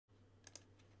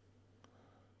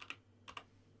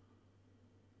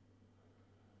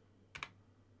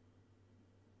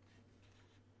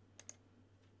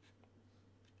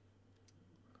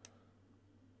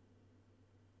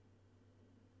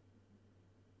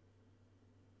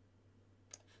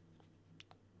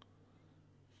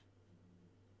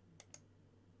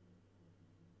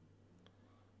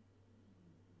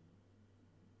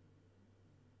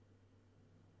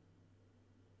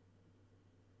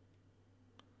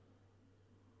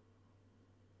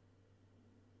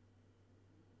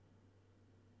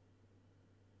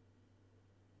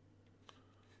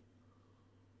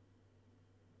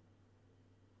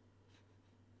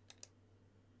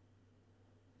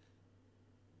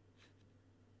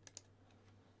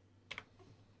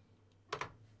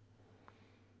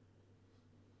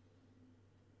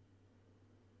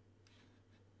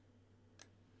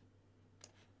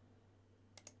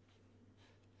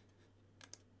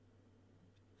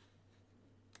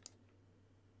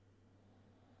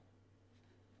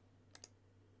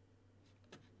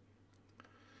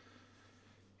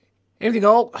Evening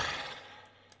all.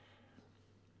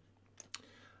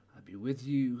 I'll be with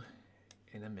you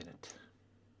in a minute.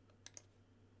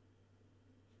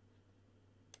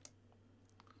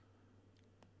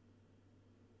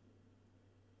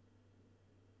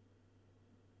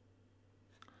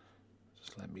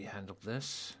 Just let me handle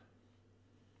this.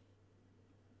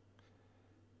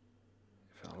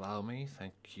 If you'll allow me,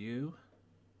 thank you.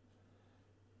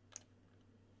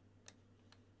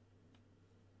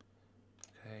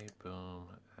 Okay, boom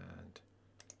and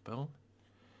boom.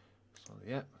 So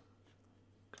yeah,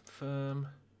 confirm.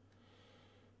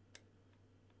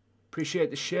 Appreciate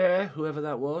the share, whoever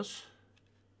that was.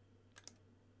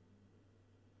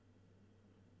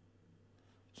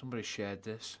 Somebody shared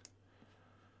this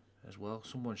as well.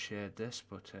 Someone shared this,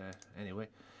 but anyway.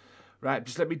 Right,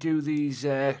 just let me do these.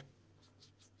 This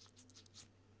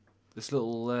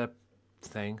little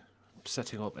thing,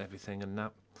 setting up everything and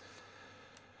that.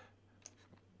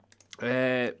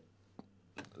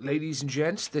 Ladies and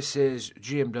gents, this is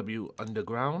GMW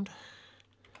Underground.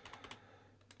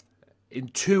 In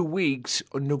 2 weeks,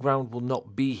 Underground will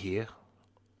not be here.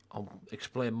 I'll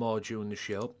explain more during the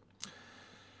show.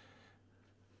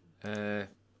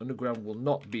 Underground will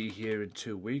not be here in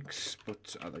 2 weeks,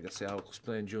 but like I say, I'll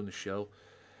explain during the show.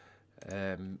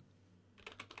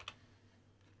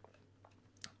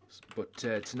 But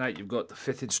tonight you've got the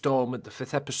 5th installment, the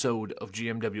 5th episode of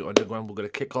GMW Underground. We're going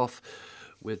to kick off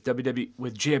with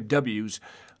GMW's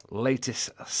latest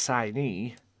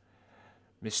signee,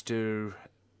 Mr.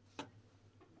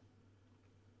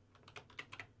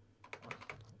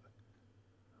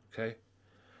 Okay,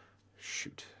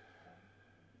 shoot.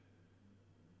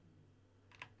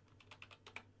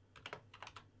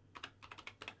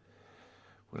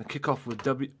 We're going to kick off with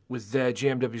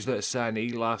GMW's latest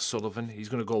signee, Lars Sullivan. He's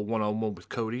going to go one-on-one with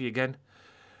Cody again.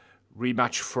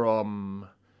 Rematch from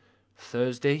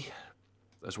Thursday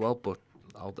as well, but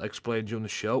I'll explain during the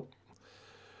show.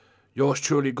 Yours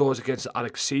truly goes against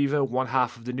Alex Seaver, one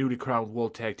half of the newly crowned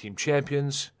World Tag Team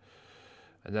Champions.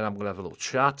 And then I'm going to have a little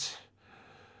chat.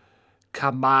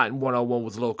 Cam Martin one-on-one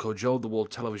with Loco Joe, the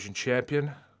World Television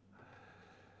Champion.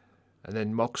 And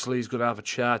then Moxley's going to have a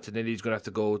chat, and then he's going to have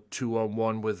to go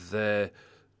 2-on-1 with the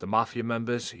Mafia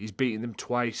members. He's beaten them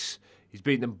twice. He's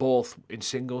beaten them both in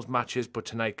singles matches, but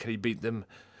tonight, can he beat them?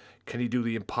 Can he do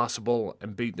the impossible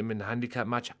and beat them in a handicap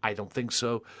match? I don't think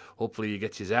so. Hopefully he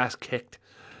gets his ass kicked.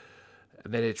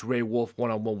 And then it's Ray Wolf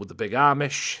one-on-one with the Big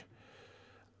Amish.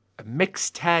 A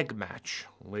mixed tag match,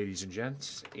 ladies and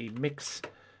gents. A mixed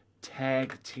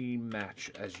tag team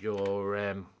match as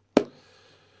your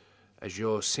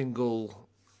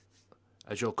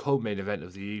co-main event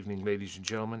of the evening, ladies and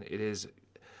gentlemen. It is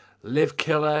Liv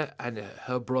Killer and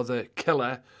her brother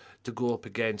Killer to go up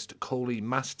against Coley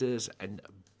Masters and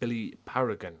Billy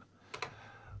Paragon.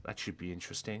 That should be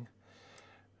interesting.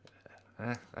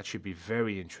 That should be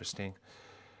very interesting.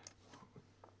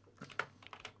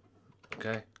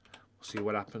 Okay, we'll see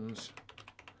what happens.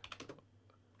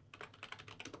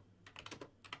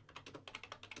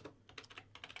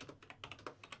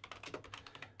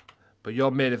 But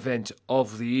your main event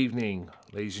of the evening,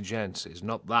 ladies and gents, is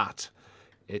not that.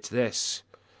 It's this.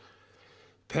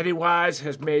 Pennywise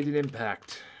has made an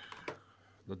impact.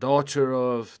 The daughter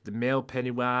of the male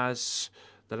Pennywise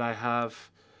that I have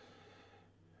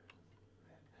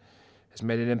has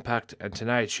made an impact. And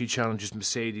tonight she challenges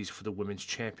Mercedes for the Women's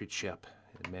Championship.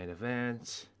 In the main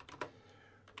event,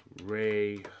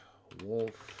 Ray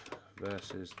Wolf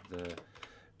versus the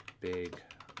Big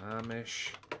Amish.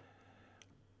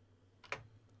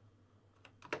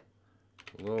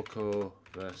 Loco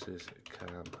versus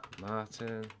Cam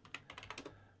Martin,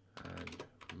 and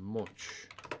much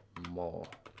more.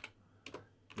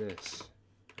 This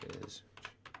is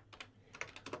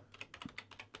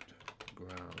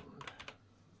ground.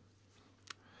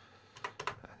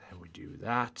 And then we do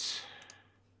that.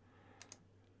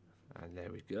 And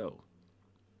there we go.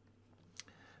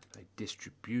 Like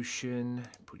distribution,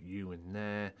 put you in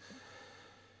there.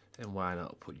 And why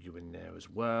not put you in there as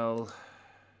well?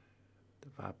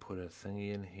 If I put a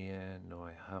thingy in here, no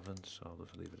I haven't, so I'll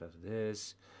just leave it as it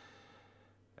is.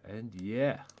 And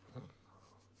yeah.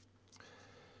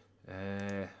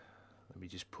 Let me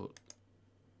just put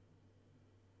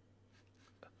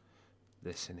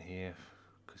this in here,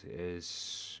 because it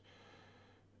is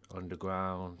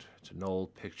underground. It's an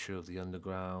old picture of the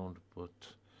underground,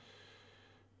 but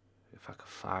if I can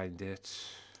find it,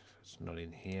 it's not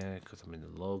in here, because I'm in the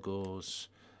logos.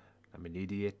 I'm an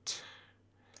idiot.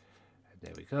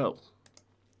 There we go.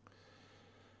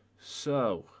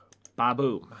 So,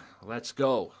 ba-boom. Let's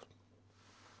go.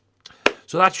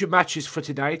 So that's your matches for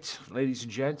tonight, ladies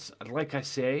and gents. And like I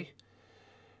say,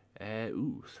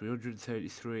 Ooh,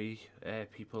 333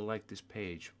 people like this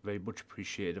page. Very much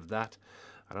appreciative of that.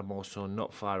 And I'm also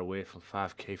not far away from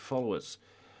 5k followers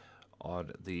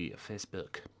on the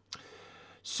Facebook.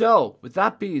 So, with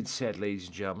that being said, ladies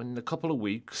and gentlemen, in a couple of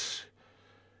weeks,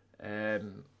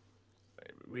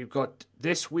 we've got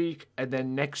this week and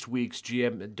then next week's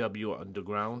GMW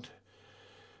Underground.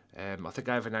 I think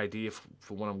I have an idea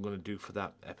for what I'm going to do for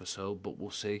that episode, but we'll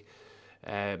see.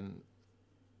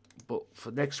 But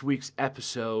for next week's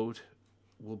episode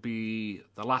will be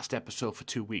the last episode for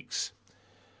 2 weeks.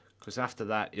 Because after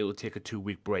that, it'll take a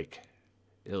 2-week break.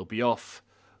 It'll be off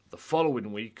the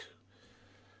following week.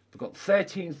 We've got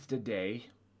 13th today.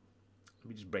 Let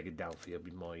me just break it down for you. It'll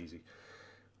be more easy.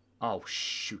 Oh,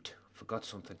 shoot. Forgot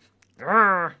something.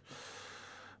 Right,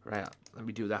 let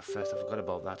me do that first. I forgot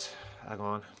about that. Hang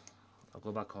on. I'll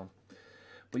go back home.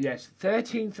 But yes,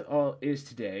 13th is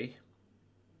today.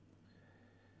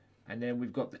 And then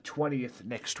we've got the 20th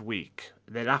next week.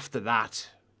 And then after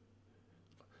that,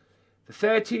 the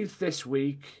 13th this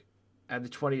week and the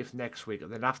 20th next week.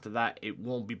 And then after that, it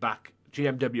won't be back.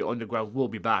 GMW Underground will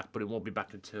be back, but it won't be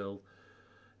back until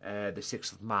the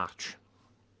 6th of March.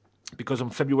 Because on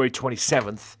February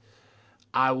 27th,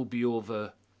 I will be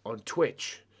over on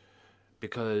Twitch.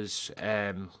 Because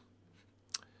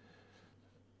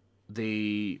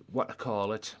the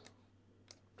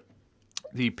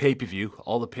pay-per-view,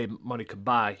 all the pay money can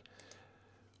buy,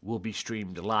 will be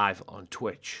streamed live on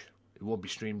Twitch. It won't be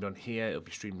streamed on here. It'll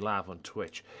be streamed live on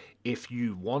Twitch if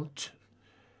you want.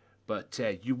 But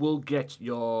you will get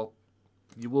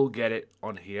it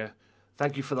on here.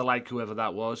 Thank you for the like, whoever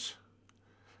that was.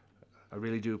 I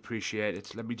really do appreciate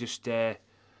it. Let me just thingy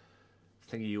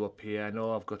you up here. I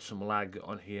know I've got some lag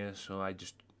on here, so I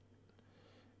just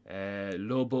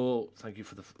Lobo. Thank you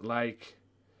for the like.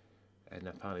 And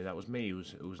apparently that was me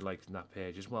who was liking that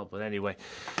page as well. But anyway,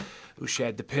 who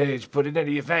shared the page. But in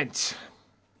any event,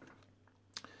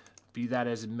 be that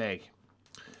as it may.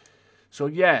 So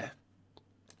yeah,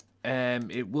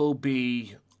 it will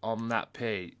be on that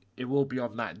page. It will be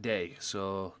on that day.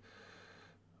 So,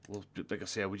 like I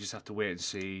said, we just have to wait and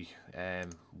see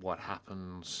what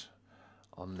happens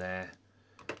on there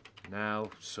now.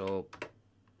 So,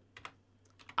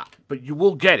 but you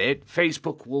will get it.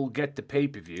 Facebook will get the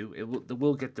pay-per-view. They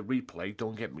will get the replay.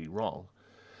 Don't get me wrong.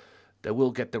 They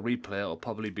will get the replay. It'll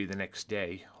probably be the next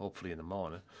day, hopefully in the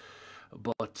morning.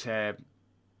 But like I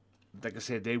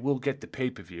said, they will get the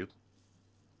pay-per-view.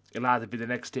 It'll either be the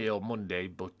next day or Monday.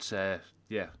 But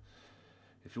yeah,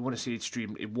 if you want to see it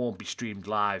streamed, it won't be streamed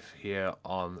live here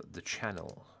on the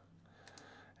channel.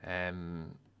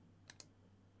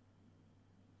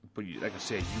 But like I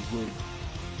said, you will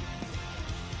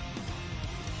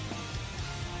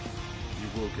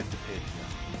get the pay.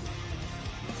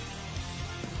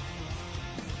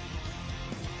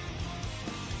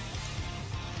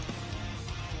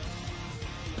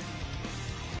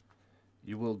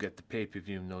 You will get the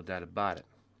pay-per-view, no doubt about it.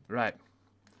 Right.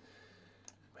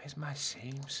 Where's my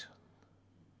seams?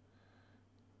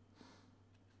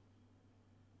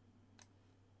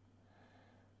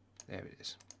 There it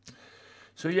is.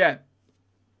 So yeah.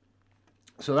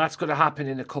 So that's going to happen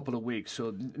in a couple of weeks.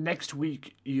 So next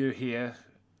week you're here,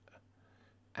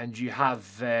 and you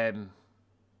have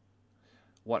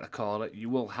you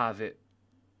will have it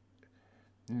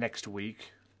next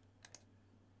week.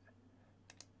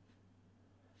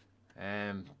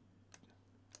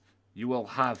 You will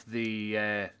have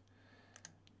the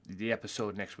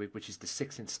episode next week, which is the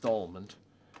 6th installment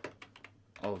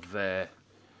of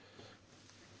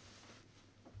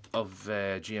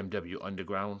GMW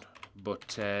Underground. But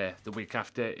the week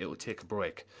after, it will take a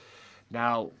break.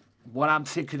 Now, what I'm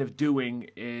thinking of doing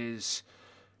is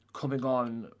coming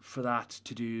on for that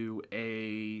to do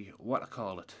a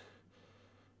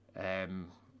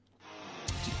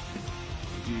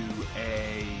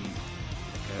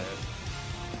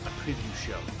preview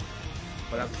show.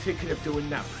 But I'm thinking of doing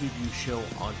that preview show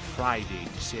on Friday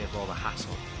to save all the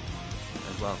hassle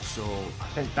as well. So I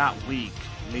think that week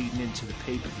leading into the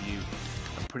pay-per-view,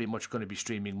 I'm pretty much going to be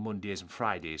streaming Mondays and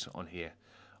Fridays on here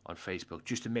on Facebook,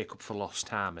 just to make up for lost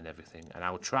time and everything. And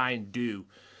I'll try and do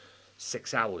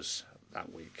 6 hours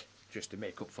that week just to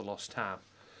make up for lost time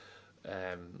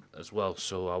as well.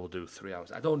 So I will do 3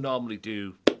 hours. I don't normally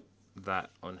do that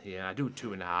on here. I do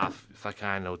 2.5 if I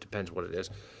can. It depends what it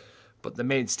is. But the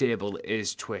main stable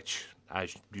is Twitch,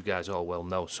 as you guys all well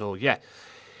know. So yeah,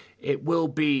 it will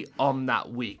be on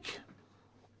that week.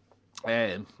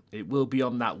 It will be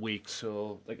on that week.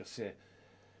 So like I say,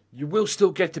 you will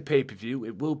still get the pay-per-view.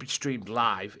 It will be streamed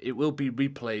live. It will be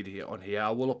replayed here on here.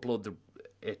 I will upload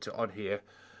it on here.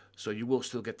 So you will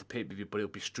still get the pay-per-view, but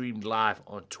it'll be streamed live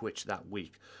on Twitch that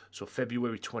week. So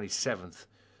February 27th,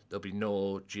 there'll be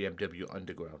no GMW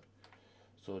Underground.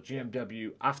 So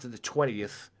GMW after the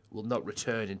 20th will not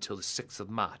return until the 6th of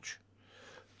March.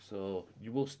 So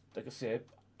you will, like I said,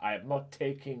 I am not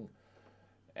taking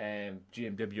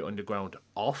GMW Underground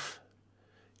off.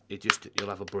 You'll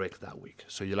have a break that week.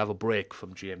 So you'll have a break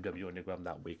from GMW Underground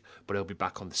that week, but it'll be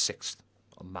back on the 6th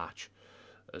of March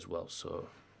as well. So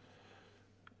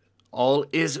all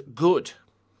is good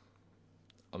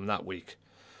on that week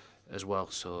as well.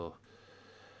 So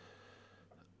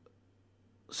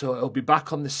it'll be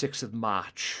back on the 6th of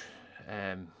March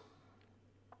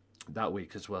that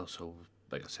week as well. So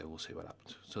like I said, we'll see what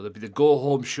happens. So there'll be the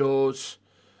go-home shows,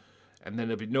 and then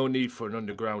there'll be no need for an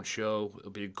underground show.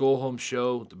 It'll be a go-home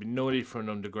show. There'll be no need for an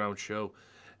underground show.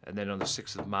 And then on the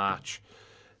 6th of March,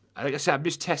 like I said, I'm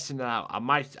just testing it out. I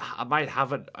might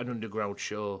have an underground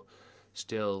show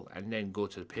still, and then go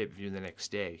to the pay-per-view the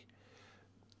next day,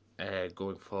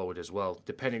 going forward as well,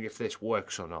 depending if this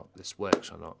works or not.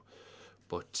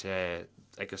 But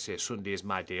like I say, Sunday is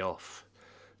my day off,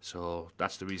 so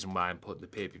that's the reason why I'm putting the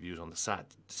pay-per-views on the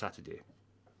Saturday,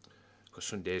 because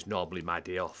Sunday is normally my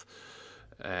day off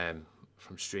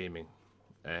from streaming,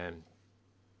 and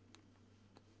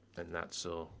that.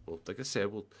 So, well, like I said,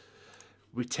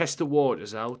 we test the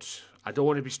waters out. I don't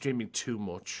want to be streaming too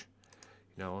much.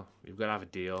 You know, you've got to have a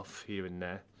day off here and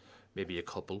there, maybe a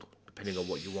couple, depending on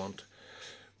what you want.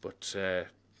 But I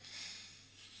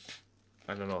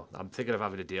don't know. I'm thinking of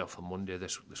having a day off on Monday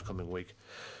this coming week.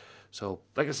 So,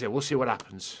 like I said, we'll see what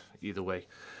happens either way.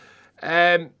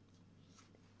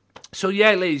 So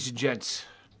yeah, ladies and gents,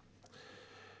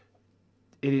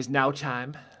 it is now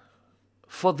time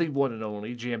for the one and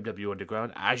only GMW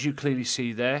Underground. As you clearly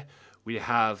see there, we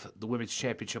have the Women's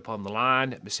Championship on the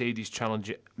line. Mercedes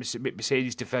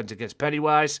defends against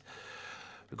Pennywise.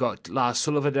 We've got Lars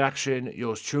Sullivan in action.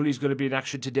 Yours truly is going to be in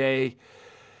action today.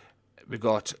 We've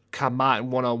got Cam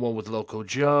Martin one-on-one with Loco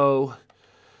Joe.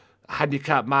 A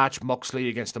handicap match, Moxley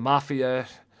against the Mafia.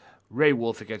 Ray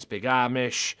Wolf against Big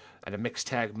Amish. And a mixed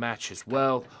tag match as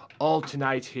well. All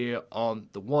tonight here on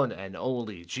the one and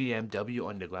only GMW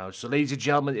Underground. So ladies and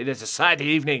gentlemen, it is a Saturday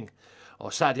evening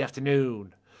or Saturday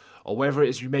afternoon, or wherever it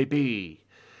is you may be.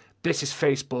 This is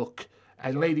Facebook,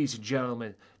 and ladies and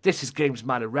gentlemen, this is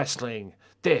Gamesmatter Wrestling.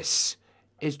 This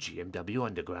is GMW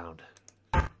Underground.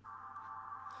 We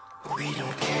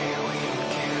don't care when you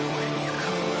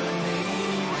call our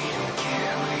name. We don't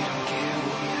care,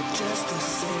 we're just the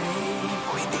same.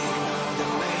 We ignore the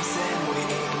race and we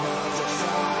ignore the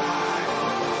fight.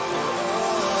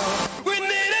 We need a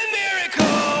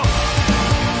miracle.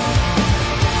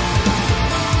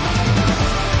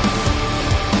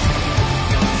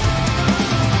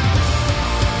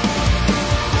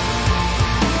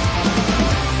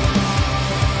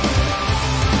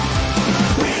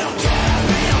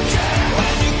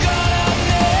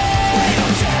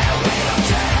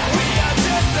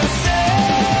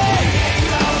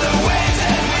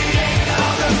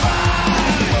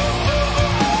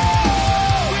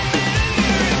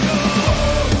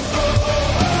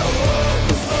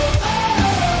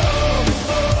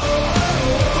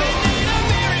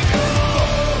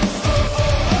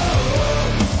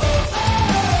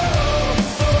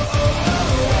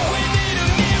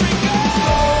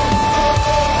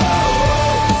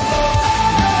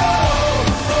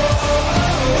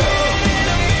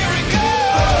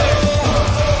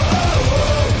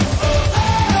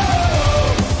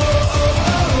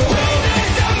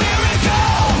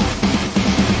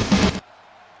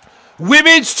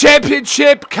 Women's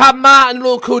Championship, Cam Martin,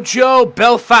 Loco Joe,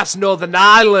 Belfast, Northern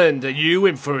Ireland. Are you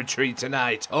in for a treat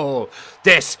tonight? Oh,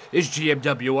 this is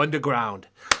GMW Underground.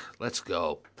 Let's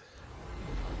go.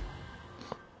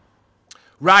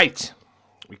 Right,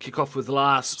 we kick off with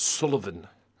Lars Sullivan.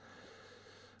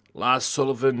 Lars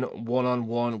Sullivan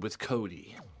one-on-one with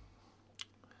Cody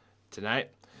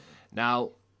tonight.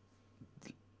 Now,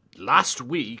 last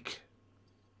week,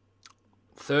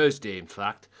 Thursday in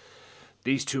fact,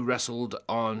 these two wrestled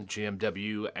on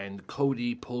GMW and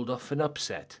Cody pulled off an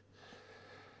upset.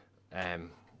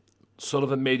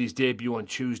 Sullivan made his debut on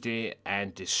Tuesday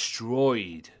and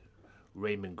destroyed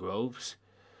Raymond Groves.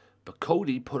 But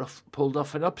Cody pulled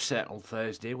off an upset on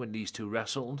Thursday when these two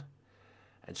wrestled.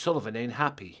 And Sullivan ain't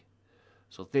happy.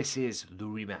 So this is the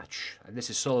rematch. And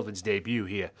this is Sullivan's debut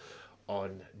here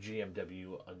on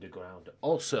GMW Underground.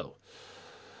 Also,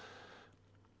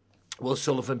 will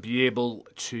Sullivan be able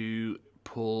to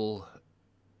pull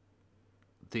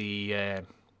the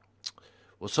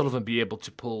will Sullivan be able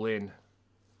to pull in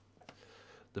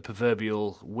the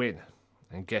proverbial win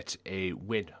and get a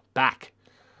win back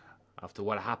after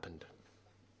what happened.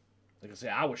 Like I say,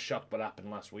 I was shocked what happened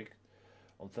last week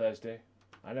on Thursday.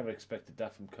 I never expected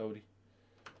that from Cody.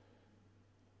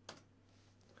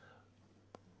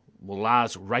 Will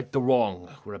Lars right the wrong?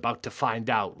 We're about to find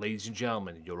out, ladies and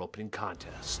gentlemen, in your opening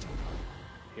contest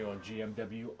here on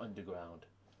GMW Underground.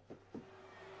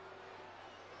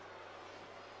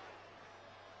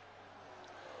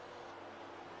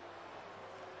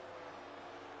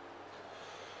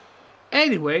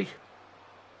 Anyway,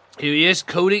 here he is,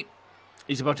 Cody.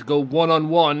 He's about to go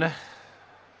one-on-one.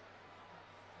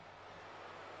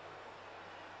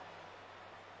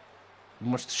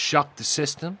 Must shock the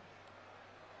system.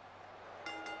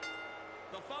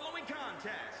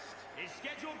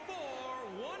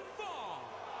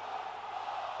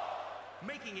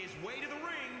 Making his way to the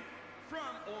ring from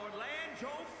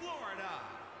Orlando, Florida,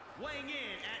 weighing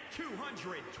in at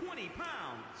 220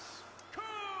 pounds,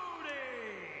 Cody!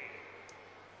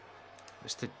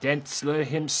 Mr. Densler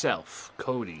himself,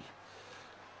 Cody.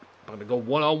 I'm going to go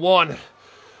one-on-one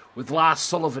with Lars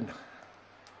Sullivan.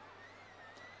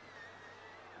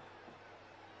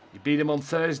 You beat him on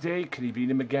Thursday. Can he beat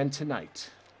him again tonight?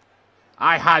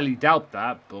 I highly doubt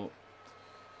that, but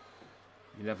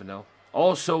you never know.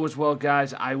 Also, as well,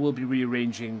 guys, I will be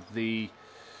rearranging the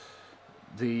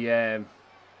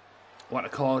what I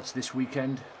call it this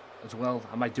weekend as well.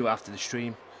 I might do it after the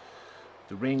stream.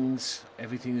 The rings,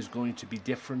 everything is going to be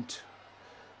different,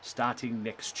 starting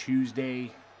next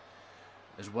Tuesday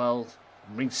as well,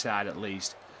 ringside at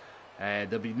least.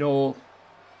 There'll be no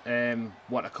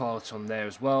what I call it on there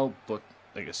as well, but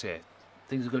like I said,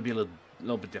 things are going to be a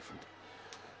little bit different.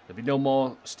 There'll be no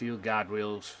more steel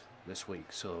guardrails this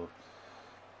week, so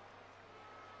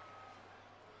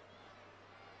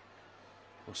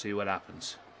we'll see what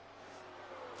happens.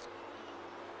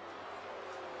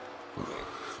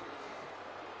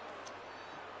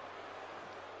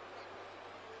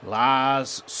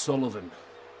 Lars Sullivan.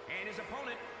 And his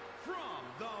opponent from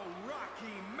the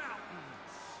Rocky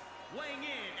Mountains, weighing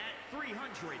in at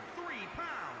 303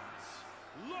 pounds,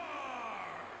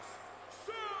 Lars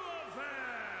Sullivan.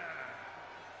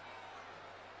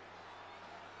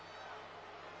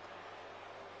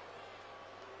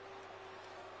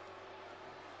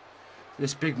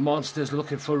 This big monster's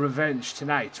looking for revenge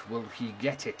tonight. Will he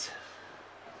get it?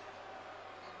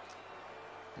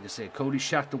 Like I say, Cody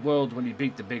shocked the world when he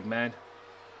beat the big man.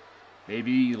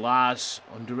 Maybe Lars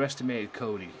underestimated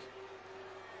Cody.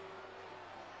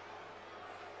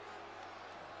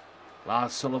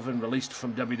 Lars Sullivan released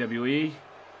from WWE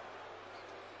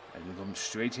and comes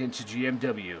straight into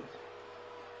GMW.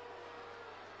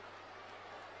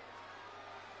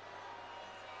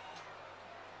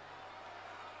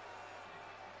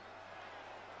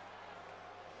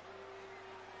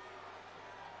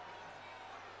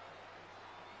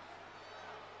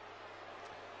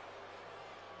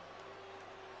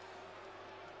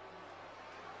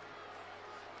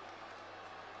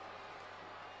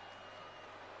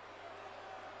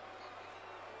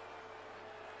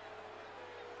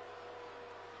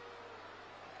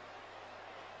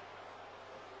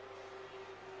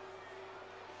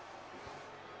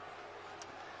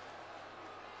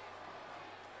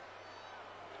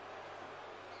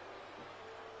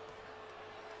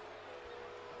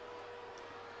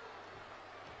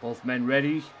 Both men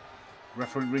ready.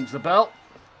 Referee rings the bell.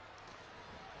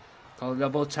 Collar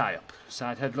elbow tie up.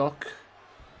 Side headlock.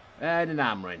 And an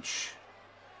arm wrench.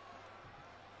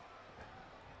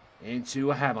 Into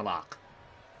a hammerlock.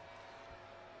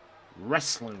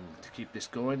 Wrestling to keep this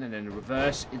going. And then a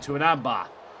reverse into an armbar.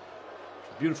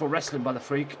 Beautiful wrestling by the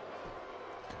Freak.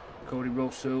 Cody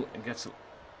rolls through and gets it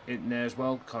in there as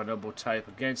well. Collar elbow tie up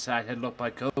again. Side headlock by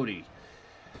Cody.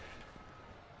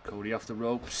 Cody off the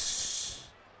ropes.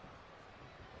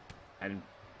 And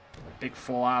a big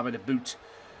forearm and a boot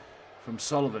from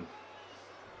Sullivan.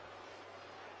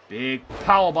 Big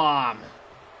powerbomb.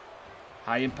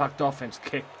 High impact offense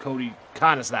kick. Cody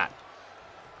counters that.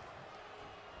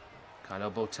 Kind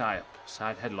of elbow tie up.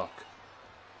 Side headlock.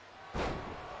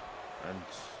 And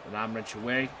an arm wrench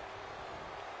away.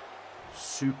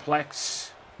 Suplex.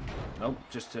 Nope,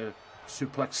 just a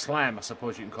suplex slam, I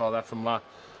suppose you can call that from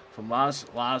Lars.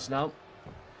 Lars now.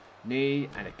 Knee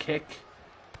and a kick.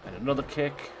 And another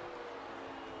kick.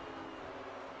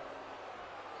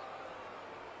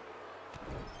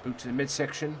 Boot to the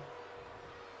midsection.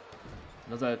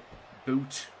 Another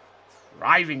boot.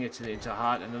 Driving it into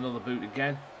heart. And another boot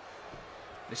again.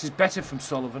 This is better from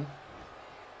Sullivan.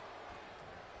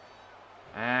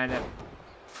 And a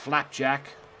flapjack.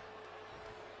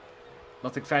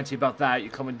 Nothing fancy about that.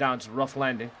 You're coming down to a rough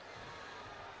landing.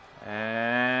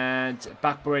 And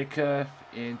backbreaker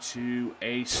into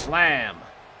a slam.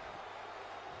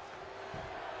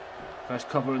 First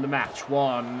cover in the match.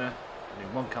 One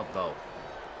count though.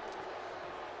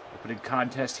 Opening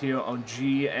contest here on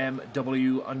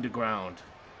GMW Underground.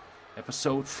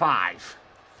 Episode 5.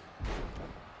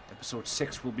 Episode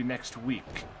 6 will be next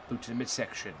week. Boot to the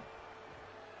midsection.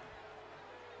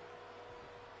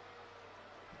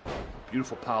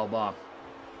 Beautiful power bomb.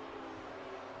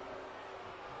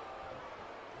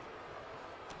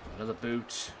 Another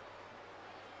boot.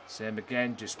 Same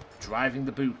again, just driving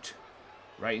the boot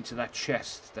right into that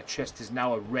chest. That chest is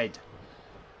now a red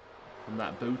from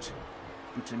that boot.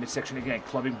 Boot to the midsection again,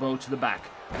 clubbing bow to the back.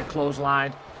 And a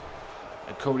clothesline.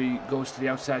 And Cody goes to the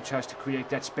outside, tries to create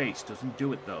that space. Doesn't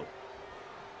do it though.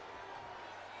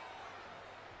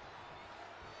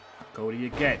 Cody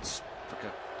again, like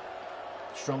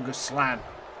a stronger slam.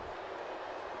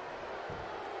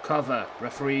 Cover,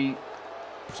 referee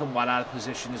somewhat out of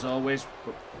position as always,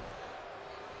 but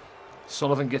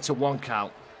Sullivan gets a 1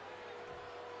 count.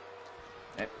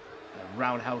 A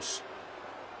roundhouse.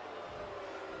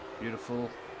 Beautiful.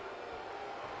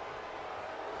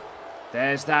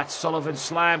 There's that Sullivan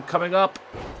slam coming up.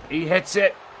 He hits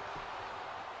it.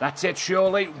 That's it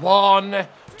surely. 1,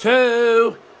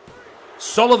 2.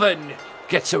 Sullivan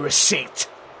gets a receipt.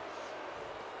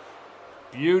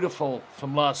 Beautiful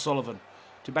from Lars Sullivan.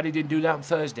 Too bad he didn't do that on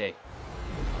Thursday.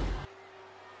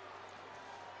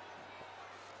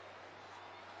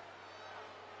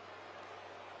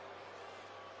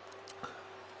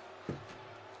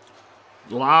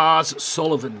 Lars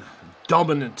Sullivan,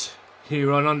 dominant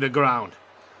here on Underground.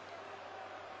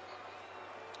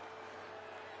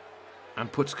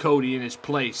 And puts Cody in his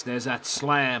place. There's that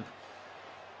slam.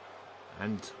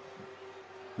 And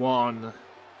 1,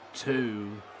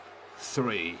 2,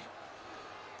 3.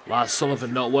 Lars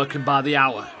Sullivan not working by the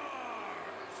hour.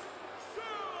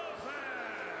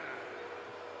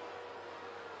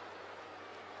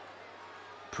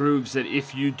 Proves that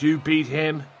if you do beat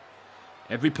him,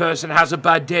 every person has a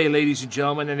bad day, ladies and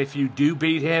gentlemen, and if you do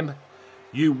beat him,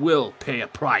 you will pay a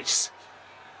price.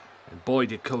 And boy,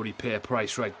 did Cody pay a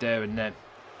price right there and then.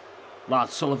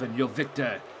 Lars Sullivan, your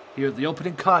victor, here at the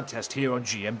opening contest here on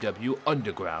GMW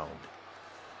Underground.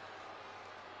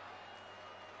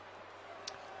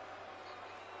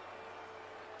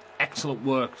 Excellent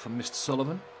work from Mr.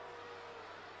 Sullivan.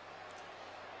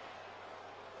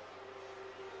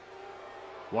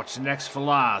 What's next for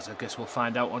Lars? I guess we'll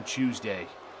find out on Tuesday.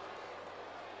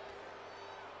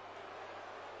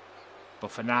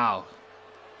 But for now,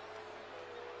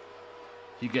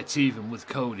 he gets even with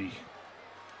Cody.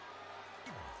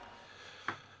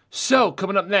 So,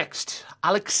 coming up next,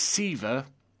 Alex Seaver,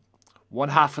 one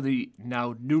half of the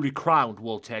now newly crowned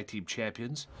World Tag Team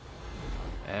Champions.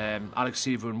 Alex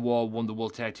Seaver and War won the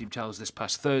World Tag Team titles this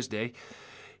past Thursday.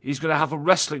 He's going to have a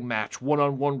wrestling match,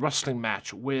 one-on-one wrestling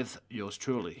match with yours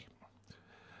truly.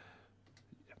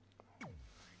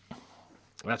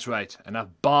 That's right, and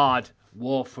I've barred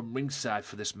War from ringside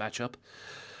for this matchup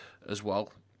as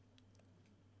well.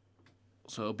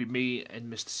 So it'll be me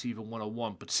and Mr. Seaver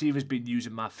one-on-one. But Seaver's been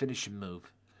using my finishing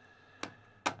move,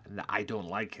 and I don't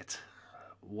like it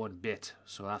one bit.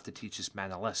 So I have to teach this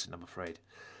man a lesson, I'm afraid.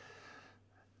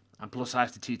 And plus, I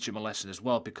have to teach him a lesson as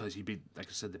well because he beat, like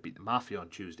I said, they beat the Mafia on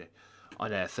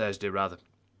Thursday rather,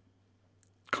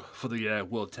 for the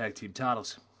World Tag Team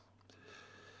titles.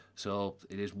 So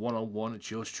it is one-on-one.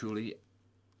 It's yours truly,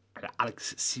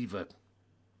 Alex Seaver.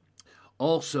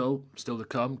 Also, still to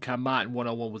come, Cam Martin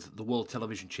one-on-one with the World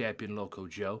Television Champion Loco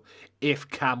Joe. If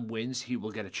Cam wins, he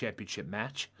will get a championship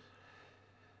match.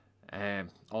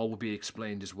 All will be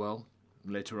explained as well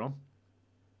later on.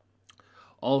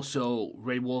 Also,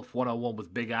 Ray Wolf one-on-one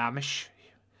with Big Amish.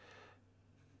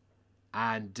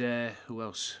 And who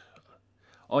else?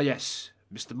 Oh yes,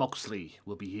 Mr. Moxley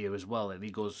will be here as well. And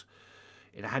he goes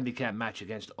in a handicap match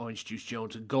against Orange Juice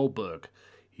Jones and Goldberg.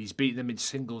 He's beaten them in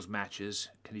singles matches.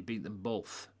 Can he beat them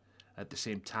both at the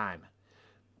same time?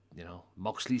 You know,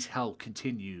 Moxley's hell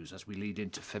continues as we lead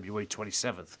into February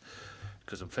 27th.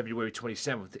 Because on February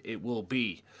 27th, it will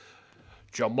be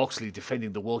John Moxley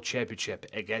defending the World Championship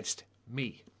against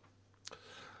me.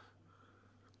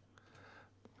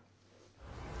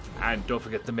 And don't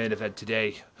forget the main event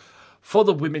today. For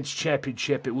the Women's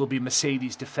Championship, it will be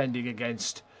Mercedes defending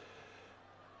against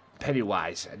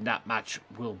Pennywise. And that match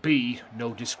will be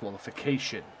no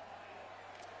disqualification.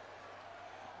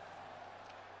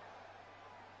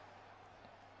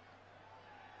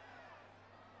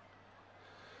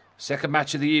 Second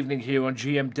match of the evening here on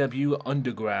GMW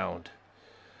Underground.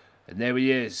 And there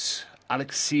he is,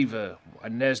 Alex Seaver.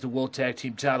 And there's the World Tag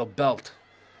Team title belt.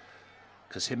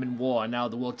 Because him and War are now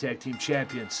the World Tag Team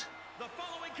Champions. The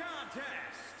following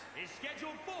contest is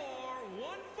scheduled for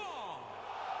one fall.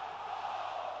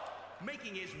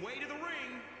 Making his way to the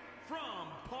ring from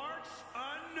parts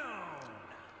unknown.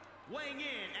 Weighing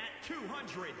in at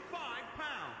 205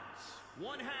 pounds.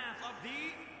 One half of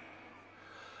the...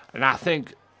 And I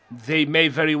think they may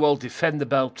very well defend the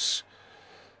belts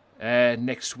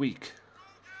next week.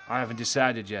 I haven't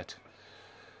decided yet.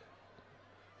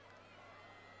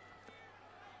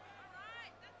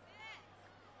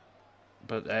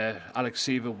 But Alex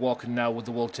Seaver walking now with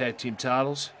the World Tag Team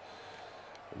titles.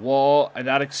 War and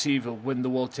Alex Seaver win the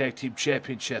World Tag Team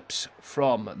Championships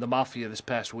from the Mafia this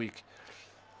past week.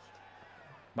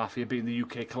 Mafia being the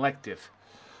UK collective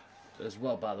as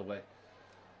well, by the way.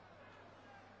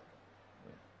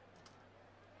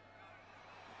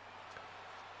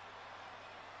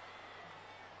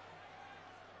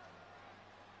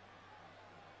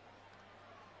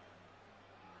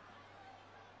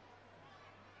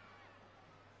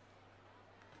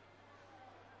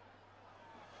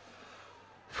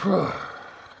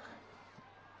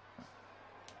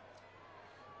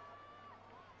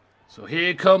 So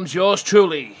here comes yours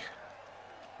truly,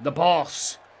 the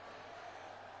boss,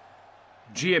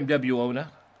 GMW owner,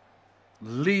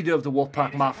 leader of the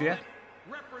Wolfpack Mafia.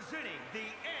 Representing the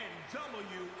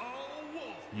NWO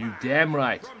Wolf. You damn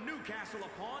right. From Newcastle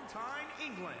upon Tyne,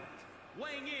 England.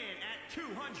 Weighing in at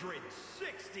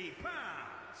 260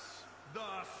 pounds. The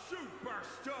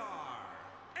superstar,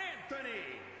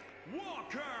 Anthony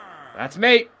Walker. That's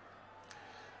me.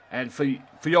 And for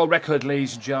your record,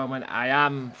 ladies and gentlemen, I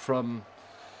am from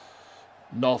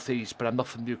Northeast, but I'm not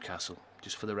from Newcastle,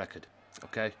 just for the record,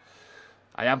 okay?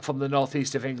 I am from the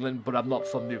Northeast of England, but I'm not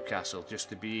from Newcastle, just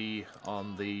to be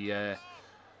on the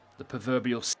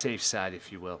proverbial safe side,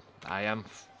 if you will. I am,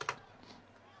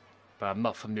 but I'm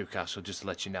not from Newcastle, just to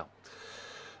let you know.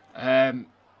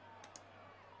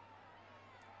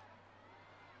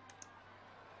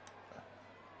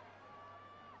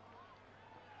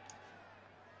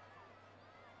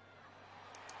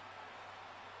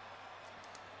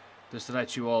 Just to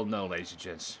let you all know, ladies and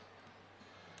gents.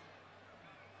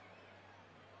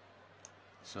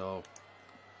 So,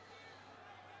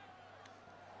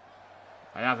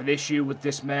 I have an issue with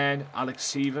this man, Alex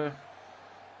Seaver.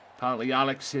 Apparently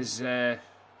Alex is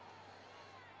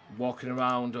walking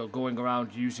around or going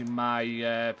around using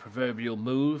my proverbial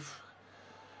move.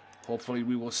 Hopefully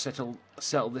we will settle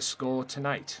this score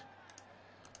tonight.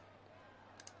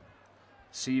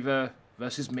 Seaver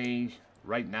versus me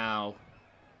right now.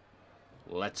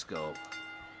 Let's go.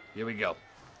 Here we go.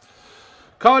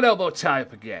 Collar elbow tie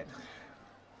up again.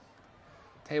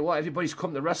 Tell you what, everybody's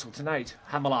come to wrestle tonight.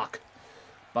 Hammerlock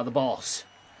by the boss.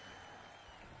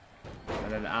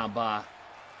 And then an armbar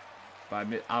by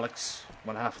Alex,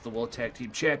 one half of the World Tag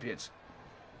Team Champions.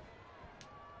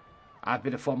 I've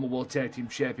been a former World Tag Team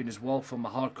Champion as well,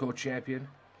 former Hardcore Champion.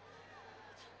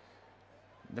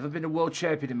 Never been a World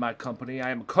Champion in my company. I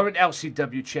am a current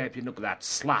LCW Champion. Look at that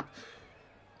slap.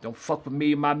 Don't fuck with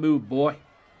me and my move, boy.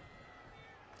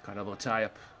 Kind of a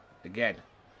tie-up again.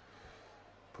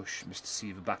 Push Mr.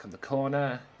 Seaver back in the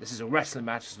corner. This is a wrestling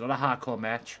match. It's not a hardcore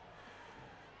match.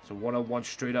 It's a one-on-one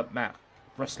straight-up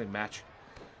wrestling match.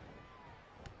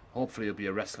 Hopefully it'll be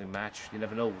a wrestling match. You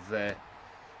never know with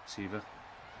Seaver.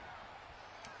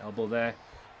 Elbow there.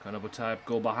 Kind of a tie-up.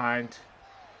 Go behind.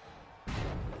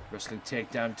 Wrestling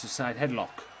takedown to side headlock.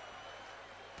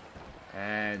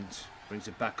 And... brings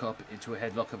it back up into a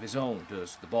headlock of his own,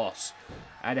 does the boss.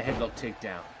 And a headlock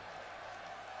takedown.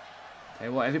 Tell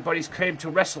you what, everybody's claimed to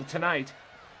wrestle tonight,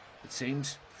 it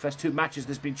seems. First two matches,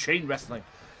 there's been chain wrestling.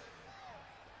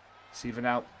 Seaver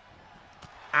out.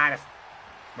 And a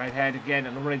right hand again,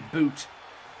 and a running boot.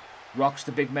 Rocks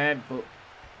the big man, but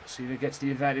Seaver gets the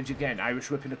advantage again.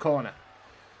 Irish whip in the corner.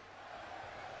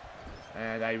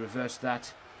 And I reverse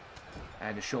that.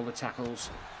 And the shoulder tackles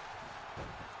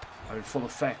are in full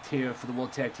effect here for the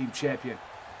World Tag Team Champion.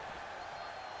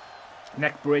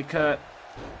 Neck breaker.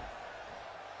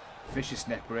 Vicious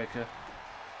neck breaker.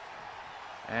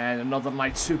 And another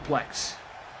light suplex.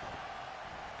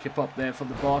 Kip up there from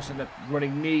the boss, and the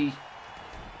running knee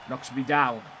knocks me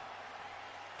down.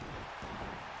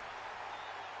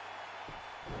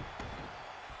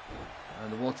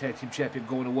 And the World Tag Team Champion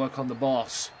going to work on the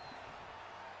boss.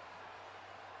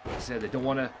 Like I said, they don't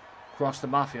want to cross the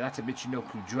Mafia. That's a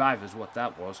Michinoku drive is what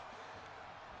that was.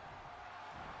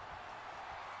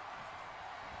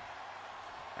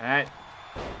 And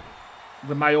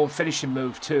with my own finishing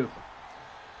move too.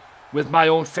 With my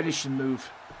own finishing move.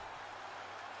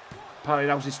 Apparently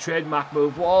that was his trademark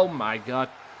move. Oh my god.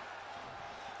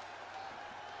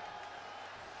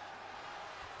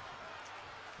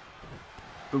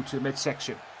 Boot to the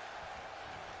midsection.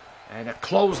 And a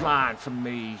clothesline from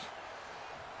me.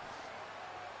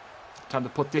 Time to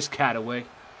put this cat away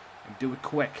and do it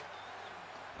quick.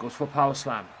 Goes for a power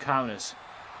slam. Counters.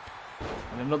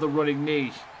 And another running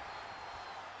knee.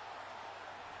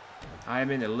 I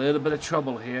am in a little bit of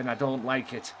trouble here and I don't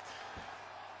like it.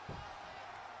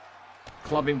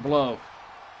 Clubbing blow.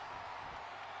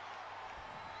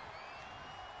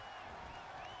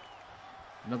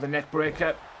 Another neck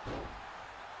breaker.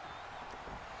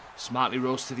 Smartly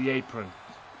rose to the apron.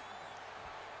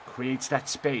 Creates that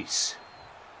space.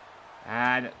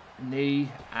 And knee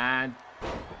and...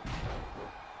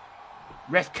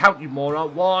 Ref count, you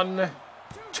moron. 1,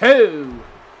 2.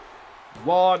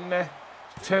 1,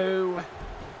 2.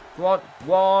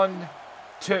 1,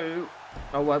 2.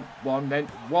 Oh, well, 1 then.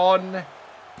 1,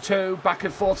 2. Back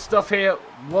and forth stuff here.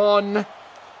 1,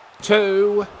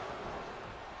 2.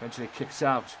 Eventually kicks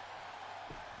out.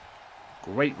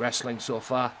 Great wrestling so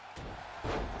far.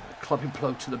 A clubbing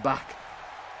blow to the back.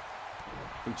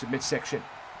 Boot to midsection.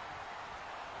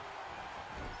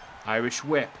 Irish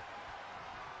whip.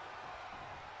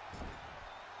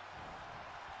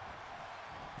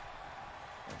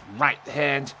 Right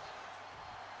hand.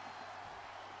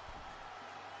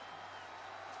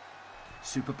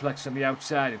 Superplex on the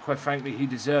outside, and quite frankly, he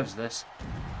deserves this.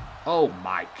 Oh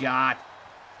my God.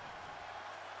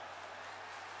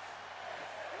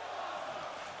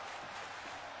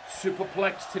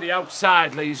 Superplex to the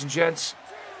outside, ladies and gents.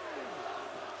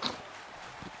 I'm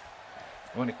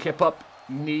going to kip up,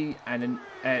 knee and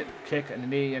a kick and a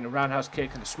knee and a roundhouse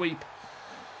kick and a sweep.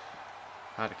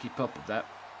 How to keep up with that.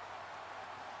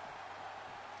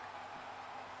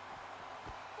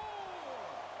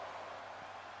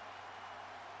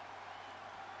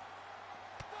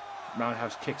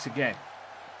 Roundhouse kicks again.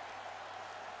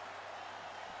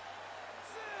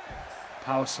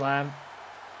 Power slam.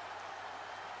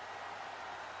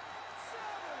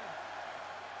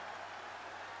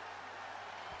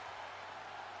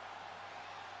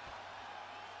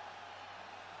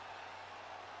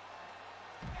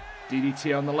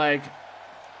 DDT on the leg.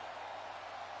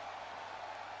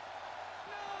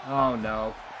 Oh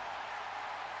no.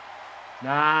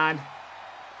 9.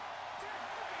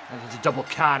 There's a double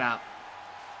count out.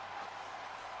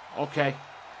 Okay.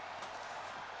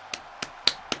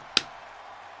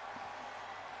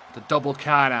 The double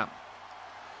count out.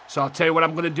 So I'll tell you what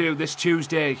I'm going to do this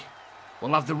Tuesday.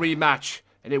 We'll have the rematch,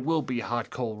 and it will be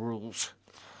hardcore rules.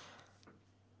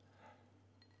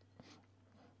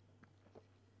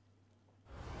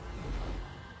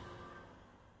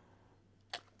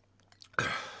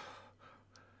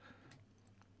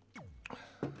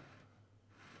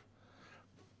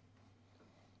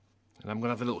 And I'm going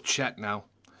to have a little chat now.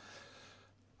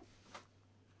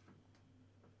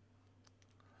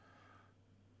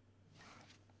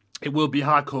 It will be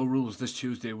hardcore rules this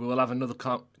Tuesday. We will have another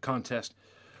contest.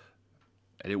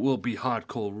 And it will be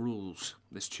hardcore rules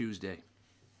this Tuesday.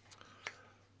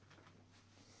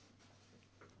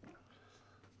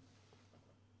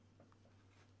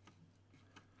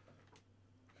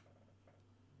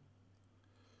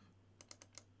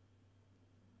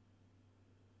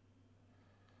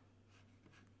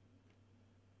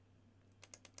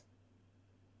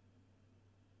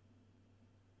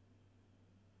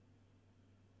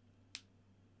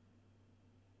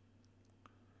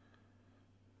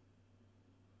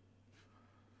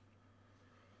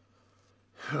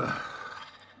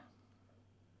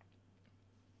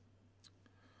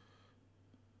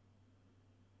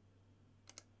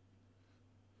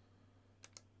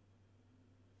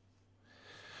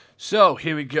 So,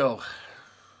 here we go.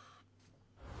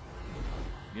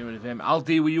 Get rid of him. I'll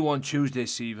deal with you on Tuesday,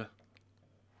 Seaver.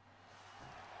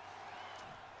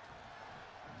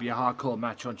 Be a hardcore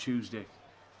match on Tuesday.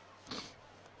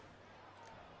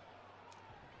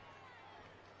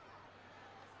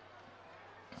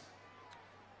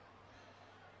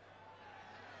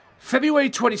 February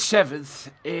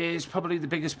 27th is probably the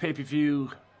biggest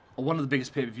pay-per-view, or one of the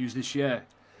biggest pay-per-views this year.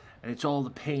 And it's all the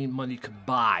pain money could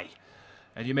buy.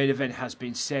 And your main event has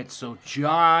been set. So,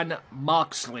 John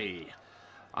Moxley.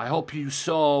 I hope you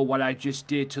saw what I just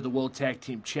did to the World Tag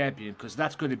Team Champion, because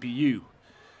that's going to be you.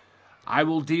 I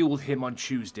will deal with him on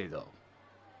Tuesday, though.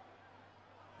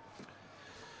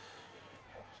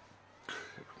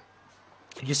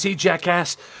 You see,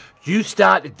 jackass, you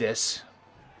started this.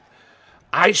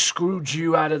 I screwed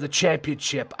you out of the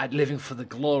championship at Living for the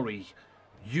Glory.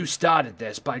 You started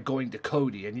this by going to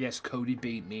Cody, and yes, Cody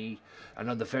beat me. And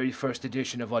on the very first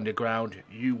edition of Underground,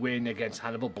 you win against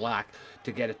Hannibal Black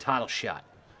to get a title shot.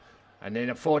 And then,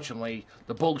 unfortunately,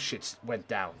 the bullshit went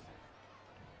down.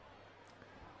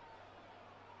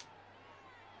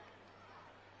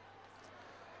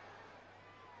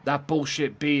 That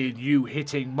bullshit being you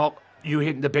hitting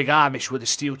the Big Amish with a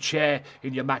steel chair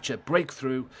in your match at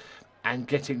Breakthrough and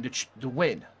getting the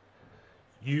win.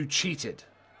 You cheated,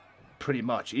 pretty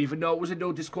much. Even though it was a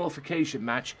no disqualification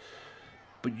match,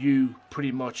 but you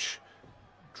pretty much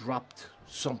dropped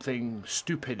something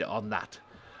stupid on that.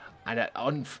 And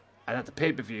at the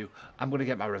pay-per-view, I'm going to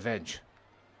get my revenge.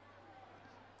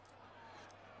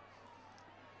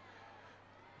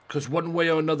 Because one way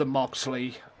or another,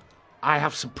 Moxley, I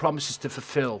have some promises to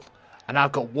fulfill. And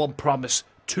I've got one promise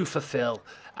to fulfill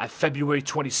at February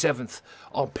 27th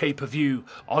on pay-per-view,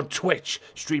 on Twitch,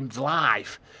 streamed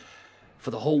live for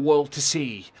the whole world to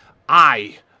see.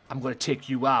 I am going to take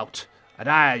you out, and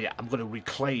I am going to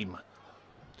reclaim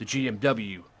the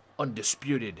GMW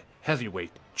Undisputed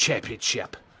Heavyweight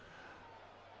Championship.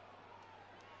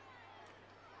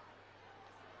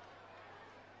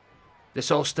 This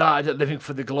all started at Living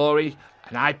for the Glory,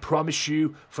 and I promise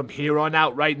you, from here on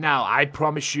out right now, I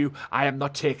promise you, I am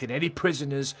not taking any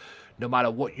prisoners, no matter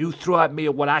what you throw at me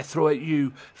or what I throw at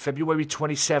you. February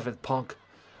 27th, punk,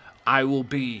 I will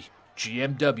be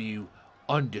GMW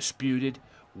Undisputed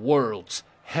World's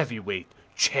Heavyweight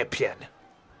Champion.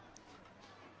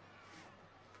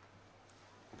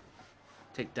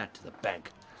 Take that to the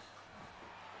bank.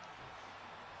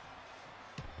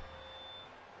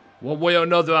 One way or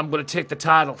another, I'm going to take the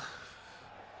title.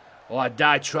 Or I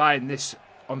die trying this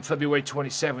on February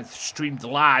 27th, streamed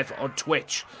live on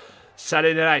Twitch.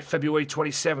 Saturday night, February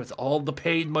 27th, all the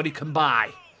paid money can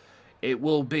buy. It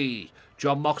will be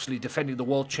John Moxley defending the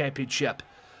World Championship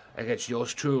against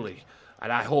yours truly.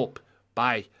 And I hope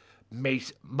by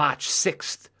March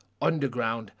 6th,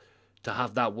 Underground, to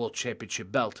have that World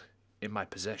Championship belt in my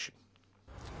possession.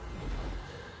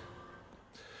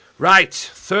 Right,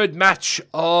 third match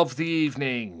of the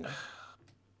evening.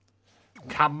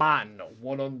 Kaman,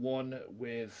 one-on-one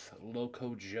with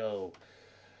Loco Joe.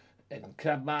 And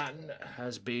Kaman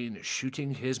has been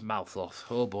shooting his mouth off.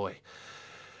 Oh boy.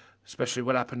 Especially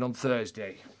what happened on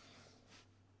Thursday.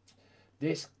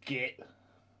 This git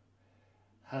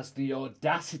has the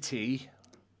audacity,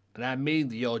 and I mean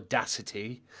the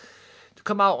audacity, to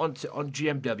come out on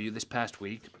GMW this past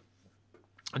week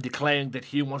and declaring that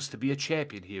he wants to be a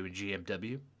champion here in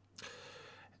GMW.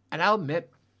 And I'll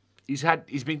admit,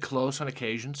 he's been close on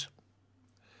occasions.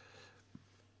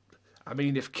 I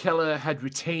mean, if Killer had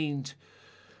retained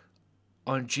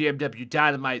on GMW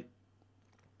Dynamite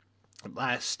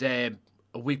last a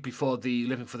week before the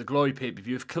Living for the Glory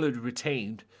pay-per-view, if Killer had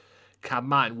retained, Cam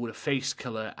Martin would have faced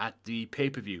Killer at the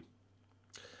pay-per-view,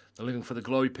 the Living for the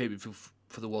Glory pay-per-view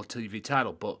for the World TV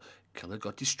title. But Killer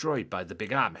got destroyed by the Big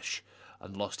Amish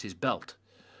and lost his belt.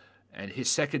 And his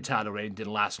second title reign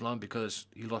didn't last long because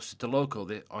he lost it to Loco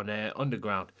on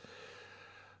Underground.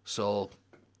 So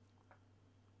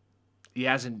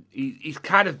he's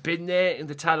kind of been there in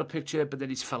the title picture, but then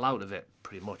he's fell out of it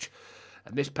pretty much.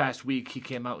 And this past week he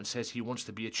came out and says he wants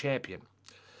to be a champion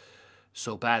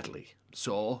so badly.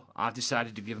 So I've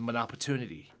decided to give him an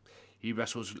opportunity. He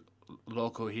wrestles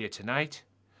Loco here tonight.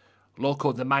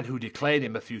 Loco, the man who declared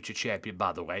him a future champion,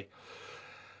 by the way.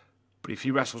 But if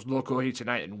he wrestles Loco here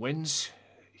tonight and wins,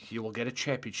 he will get a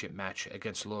championship match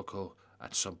against Loco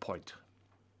at some point.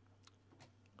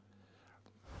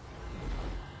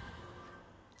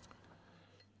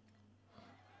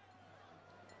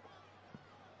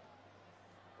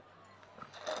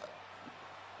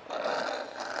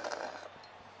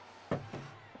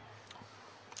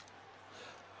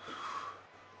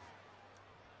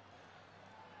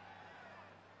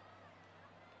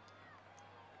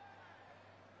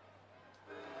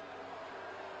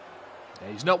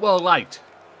 He's not well liked.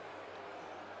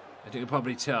 I think you can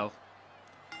probably tell.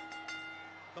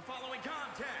 The following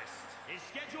contest is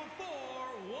scheduled for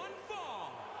one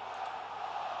fall.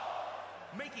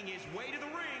 Making his way to the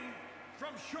ring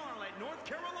from Charlotte, North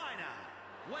Carolina,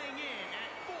 weighing in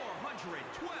at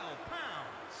 412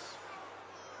 pounds.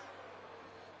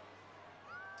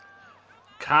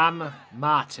 Cam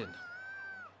Martin.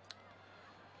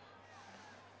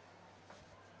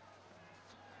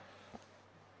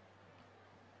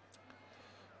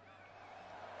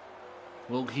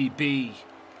 Will he be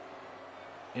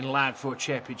in line for a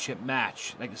championship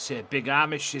match? Like I said, Big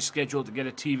Amish is scheduled to get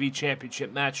a TV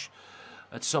championship match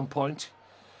at some point.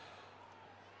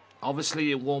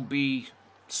 Obviously, it won't be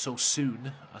so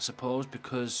soon, I suppose,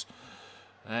 because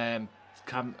Big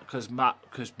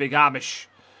Amish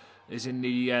is in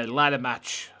the ladder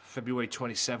match February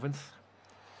 27th.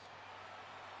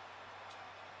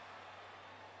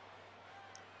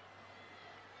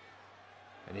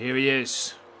 And here he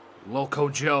is. Loco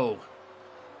Joe,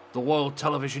 the World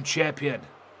Television Champion.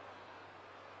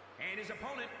 And his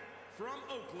opponent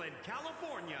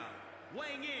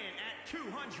weighing in at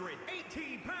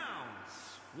 218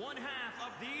 pounds, one half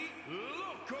of the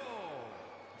Loco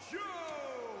Joe.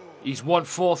 He's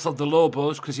 1/4 of the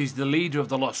Lobos because he's the leader of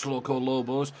the Los Loco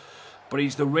Lobos, but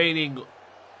he's the reigning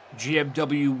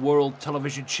GMW World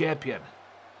Television Champion.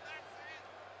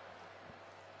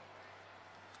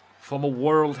 Former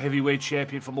World Heavyweight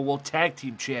Champion, former World Tag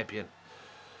Team Champion.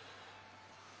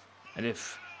 And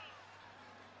if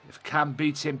Cam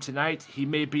beats him tonight, he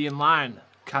may be in line,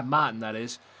 Cam Martin that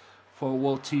is, for a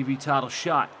World TV title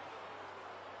shot.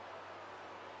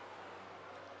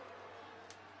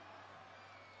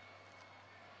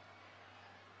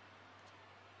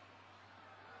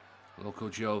 Loco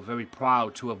Joe very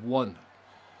proud to have won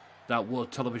that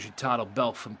World Television title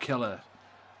belt from Killer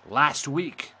last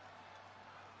week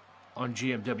on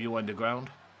GMW Underground.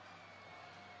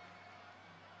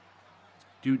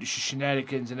 Due to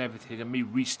shenanigans and everything and me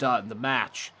restarting the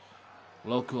match,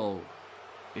 Loco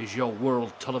is your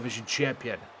World Television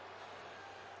Champion.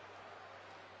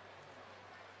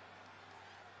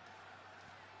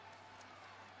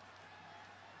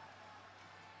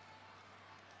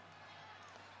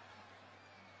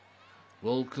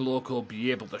 Will Loco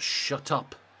be able to shut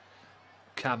up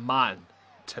Cam Martin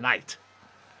tonight?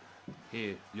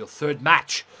 Here, your third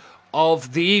match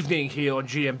of the evening here on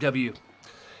GMW.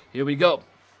 Here we go.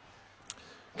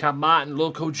 Cam Martin,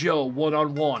 Loco Joe,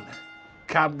 1-on-1.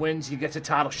 Cam wins, he gets a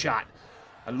title shot.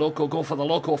 And Loco go for the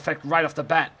Loco effect right off the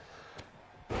bat.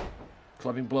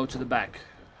 Clubbing blow to the back.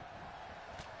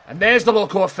 And there's the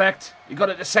Loco effect. He got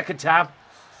it the second time.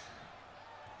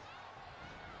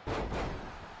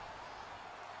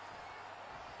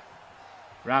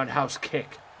 Roundhouse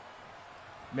kick.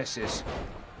 Misses.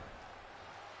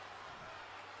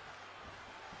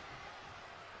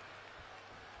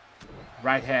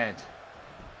 Right hand.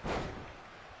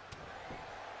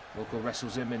 Loco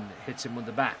wrestles him and hits him with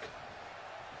the back.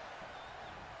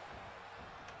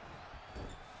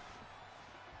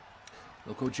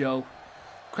 Loco Joe,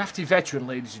 crafty veteran,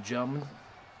 ladies and gentlemen.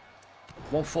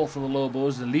 1/4 of the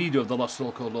Lobos, the leader of the Los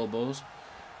Loco Lobos.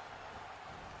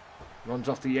 Runs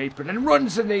off the apron and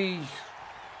runs the knee.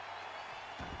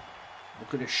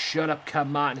 Looking to shut up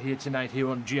Cam Martin here tonight here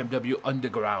on GMW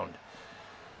Underground.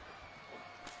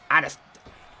 And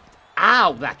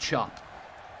ow, that chop.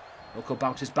 Loco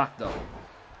bounces back though.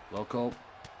 Loco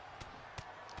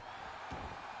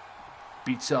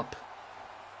beats up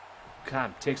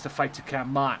Cam, takes the fight to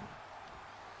Cam Martin.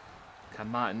 Cam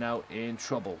Martin now in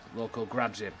trouble. Loco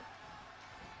grabs him.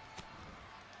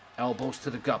 Elbows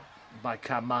to the gut by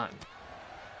Cam Martin.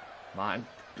 Martin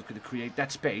looking to create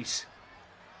that space.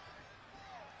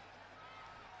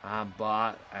 And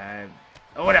bar and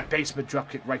oh, that basement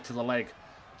dropkick right to the leg.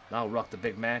 Now rock the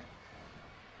big man.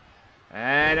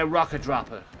 And a rocket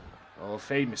dropper. Or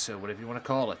famous or whatever you want to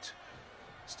call it.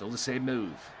 Still the same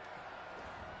move.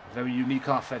 Very unique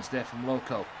offense there from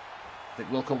Loco. I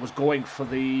think Loco was going for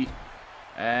the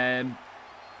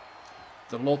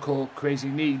Loco crazy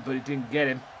knee, but it didn't get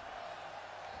him.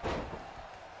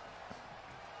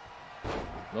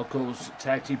 Loco's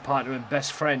tag team partner and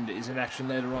best friend is in action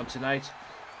later on tonight.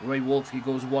 Ray Wolf, he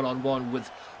goes 1-on-1 with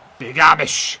Big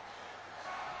Amish,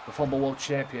 the former world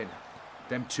champion.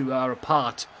 Them two are a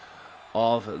part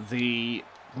of the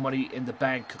Money in the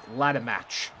Bank ladder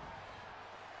match,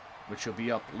 which will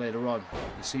be up later on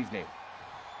this evening.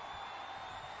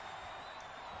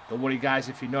 Don't worry guys,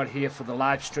 if you're not here for the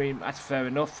live stream, that's fair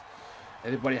enough.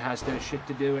 Everybody has their shit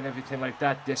to do and everything like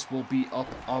that. This will be up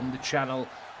on the channel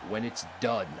when it's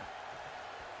done.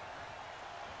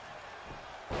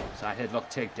 Side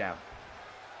headlock takedown.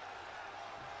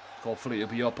 Hopefully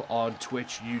it'll be up on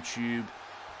Twitch, YouTube,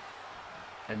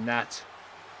 and that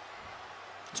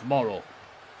tomorrow.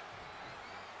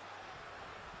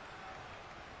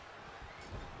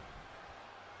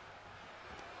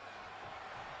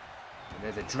 And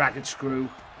there's a dragon screw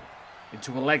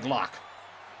into a leg lock.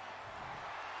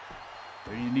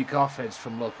 Very unique offense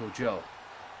from Loco Joe.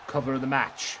 Cover of the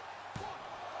match.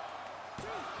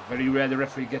 Very rare the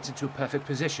referee gets into a perfect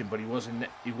position, but he was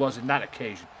in that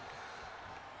occasion.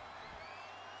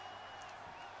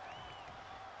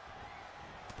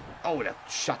 Oh, that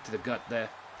shot to the gut there.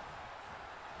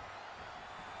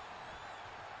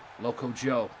 Loco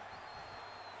Joe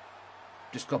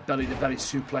just got belly to belly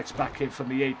suplex back in from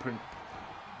the apron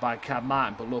by Cam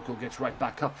Martin, but Loco gets right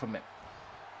back up from it.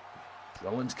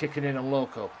 Rollins kicking in on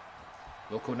Loco.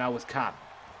 Loco now with Cam.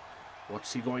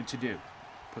 What's he going to do?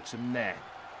 Puts him there.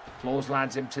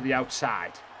 Clotheslines him to the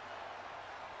outside.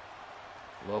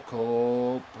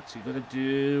 Loco, what's he going to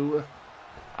do?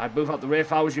 I'd move out the way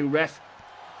if I was you, ref.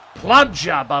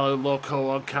 Plunger by Loco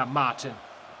on Cam Martin.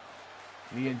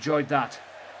 And he enjoyed that.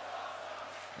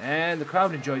 And the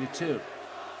crowd enjoyed it too.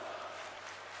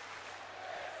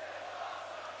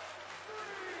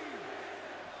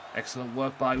 Excellent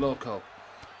work by Loco.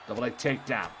 Double leg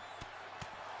takedown.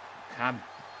 Cam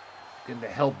getting the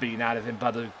hell beaten out of him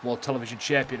by the World Television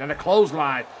Champion. And a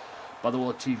clothesline by the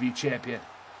World TV Champion.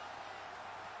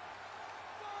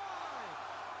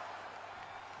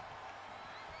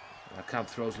 Now Cam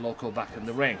throws Loco back in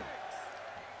the ring.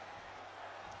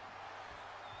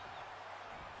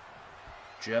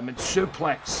 German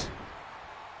suplex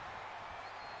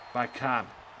by Cam.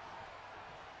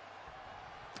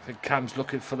 I think Cam's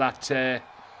looking for that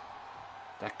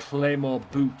Claymore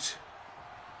boot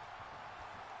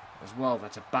as well.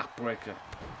 That's a backbreaker.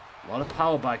 A lot of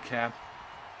power by Cam.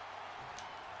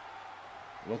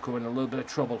 Loco in a little bit of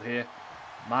trouble here.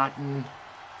 Martin.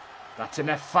 That's an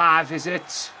F5, is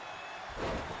it?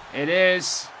 It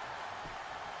is.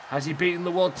 Has he beaten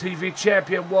the World TV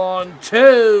Champion? 1,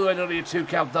 2, and only a 2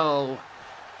 count though.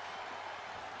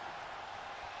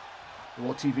 The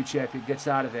World TV Champion gets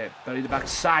out of it. Belly to back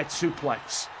side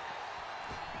suplex.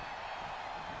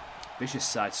 Vicious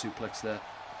side suplex there.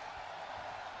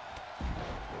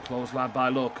 Clothesline by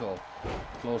Loco.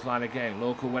 Clothesline again.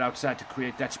 Loco went outside to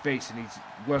create that space and he's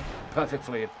worked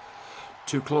perfectly.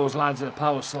 2 clotheslines and a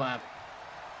power slam.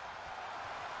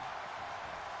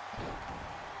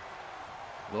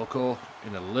 Loco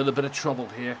in a little bit of trouble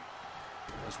here,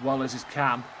 as well as his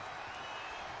Cam.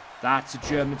 That's a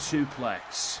German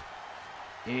suplex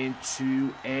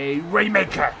into a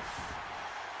Rainmaker.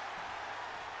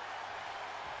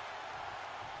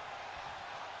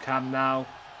 Cam now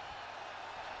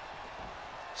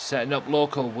setting up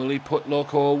Loco. Will he put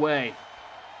Loco away?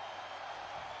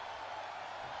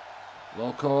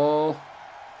 Loco.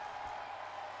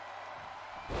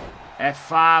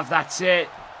 F5, that's it.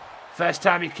 First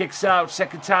time he kicks out,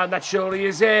 second time that surely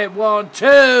is it. 1,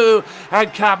 2,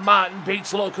 and Cam Martin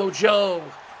beats Loco Joe.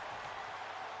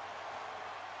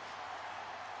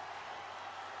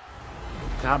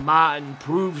 Cam Martin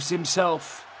proves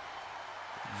himself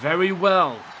very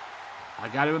well. I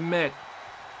got to admit,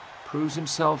 proves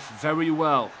himself very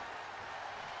well.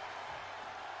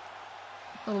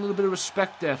 A little bit of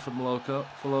respect there from Loco,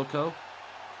 for Loco.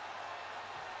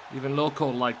 Even Loco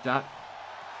liked that.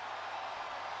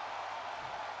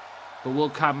 But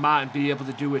will Cam Martin be able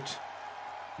to do it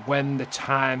when the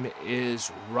time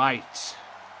is right?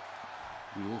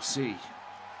 We will see.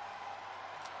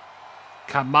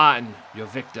 Cam Martin, your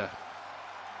victor.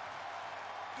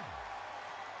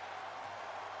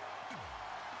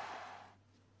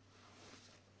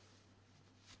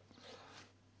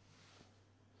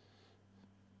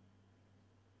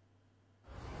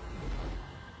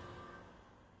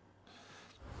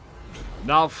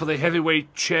 Now for the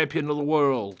heavyweight champion of the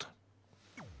world.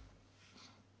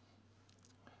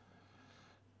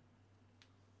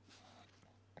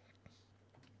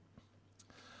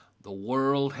 The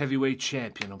world heavyweight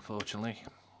champion, unfortunately.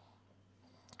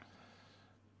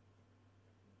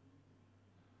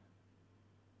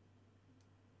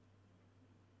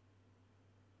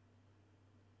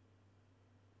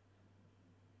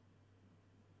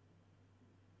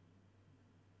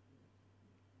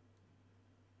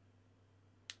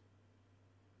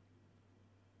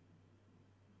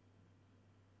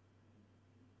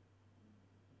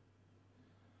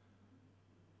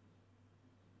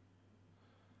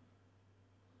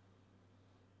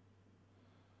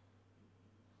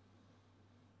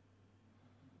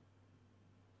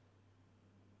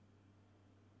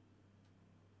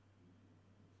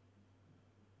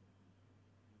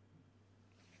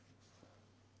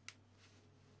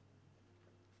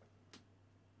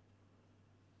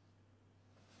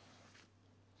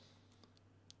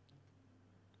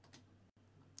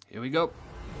 Here we go.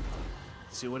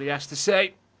 Let's see what he has to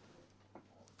say.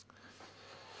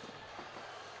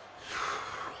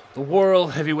 The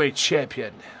world heavyweight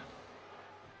champion.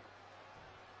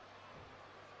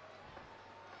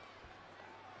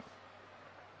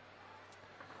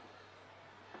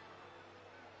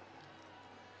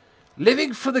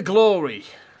 Living for the glory.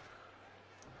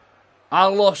 I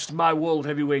lost my world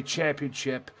heavyweight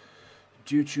championship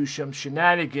due to some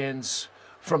shenanigans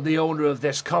from the owner of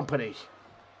this company.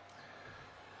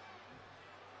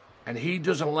 And he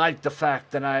doesn't like the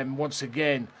fact that I'm once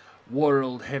again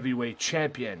world heavyweight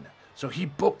champion. So he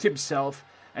booked himself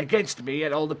against me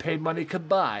at all the paid money could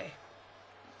buy.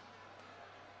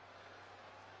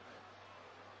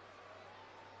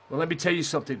 Well, let me tell you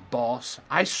something, boss.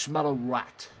 I smell a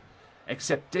rat.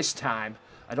 Except this time,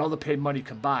 at all the paid money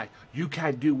can buy, you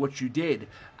can't do what you did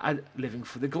at Living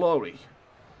for the Glory.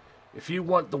 If you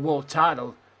want the world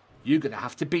title, you're going to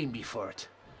have to beat me for it.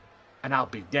 And I'll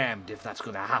be damned if that's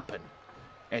going to happen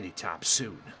anytime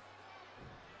soon.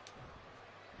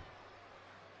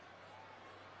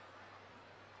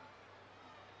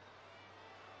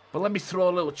 But let me throw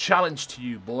a little challenge to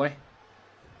you, boy.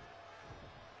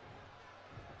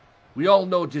 We all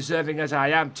know, deserving as I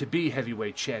am to be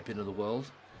heavyweight champion of the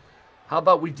world. How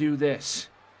about we do this?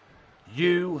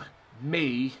 You,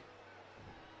 me.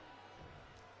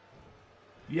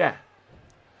 Yeah.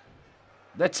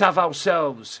 Let's have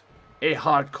ourselves a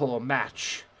hardcore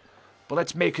match. But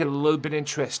let's make it a little bit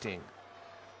interesting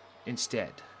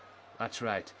instead. That's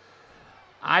right.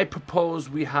 I propose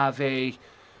we have a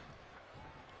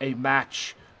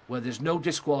match where there's no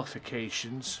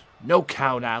disqualifications, no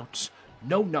countouts,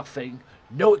 no nothing,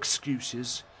 no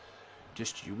excuses.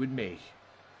 Just you and me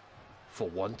for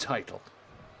one title.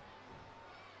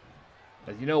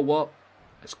 And you know what?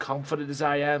 As confident as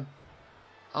I am,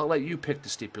 I'll let you pick the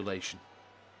stipulation.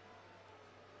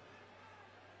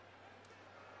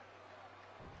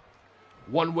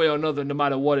 One way or another, no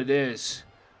matter what it is,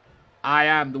 I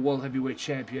am the World Heavyweight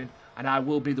Champion, and I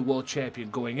will be the World Champion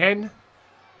going in,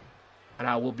 and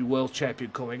I will be World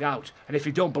Champion going out. And if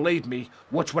you don't believe me,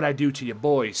 watch what I do to your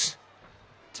boys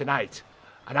tonight.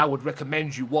 And I would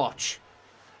recommend you watch,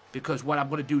 because what I'm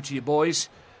going to do to your boys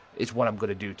is what I'm going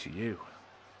to do to you.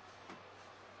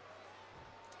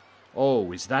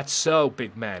 Oh, is that so,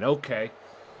 big man? Okay.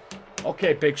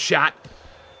 Okay, big shot.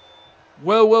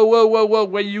 Whoa, whoa, whoa, whoa, whoa.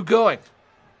 Where are you going?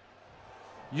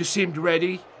 You seemed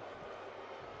ready.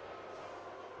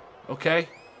 Okay.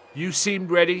 You seemed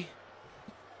ready.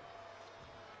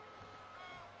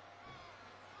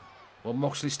 Will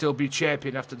Moxley still be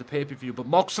champion after the pay-per-view? But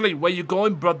Moxley, where you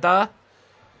going, brother?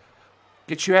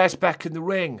 Get your ass back in the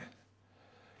ring.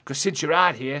 Because since you're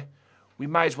out here, we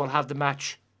might as well have the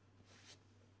match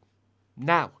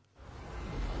now.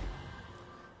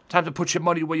 Time to put your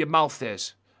money where your mouth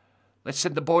is. Let's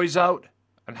send the boys out.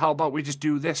 And how about we just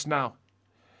do this now?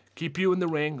 Keep you in the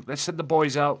ring. Let's send the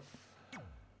boys out.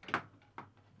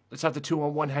 Let's have the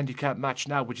 2-on-1 handicap match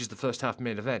now, which is the first half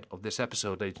main event of this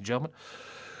episode, ladies and gentlemen.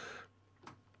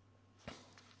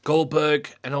 Goldberg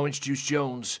and Orange Juice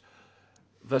Jones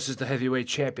versus the heavyweight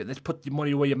champion. Let's put your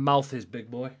money where your mouth is, big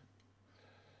boy.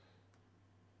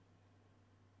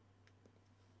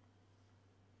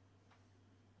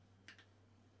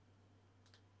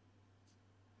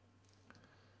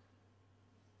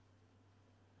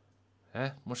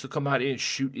 Wants to come out here and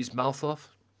shoot his mouth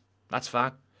off? That's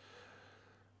fine.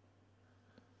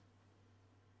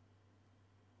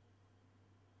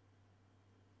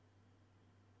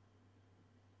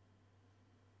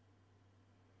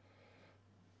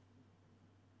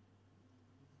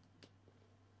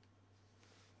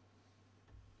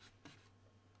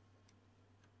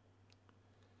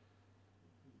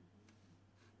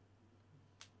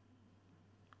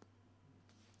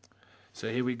 So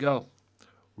here we go.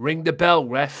 Ring the bell,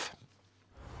 ref.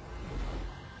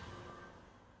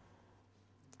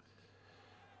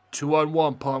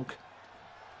 2-on-1, punk.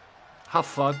 Have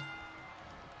fun.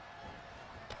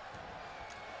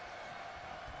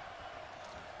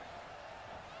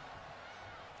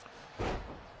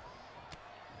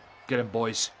 Get him,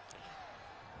 boys.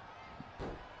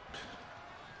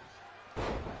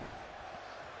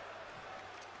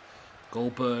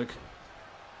 Goldberg.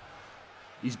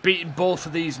 He's beaten both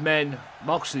of these men,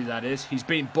 Moxley that is, he's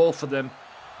beaten both of them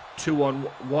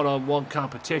 1-on-1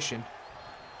 competition.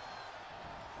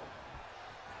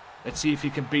 Let's see if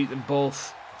he can beat them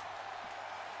both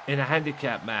in a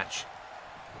handicap match.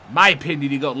 My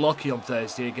opinion, he got lucky on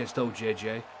Thursday against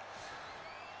OJJ.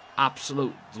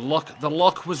 Absolute luck. The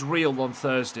luck was real on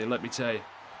Thursday, let me tell you.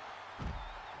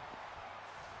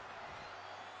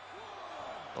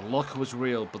 The luck was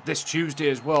real, but this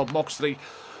Tuesday as well, Moxley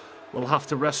will have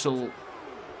to wrestle.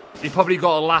 He probably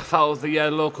got a laugh out of the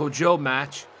Loco Joe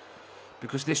match,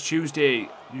 because this Tuesday,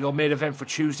 your main event for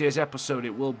Tuesday's episode,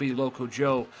 it will be Loco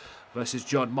Joe versus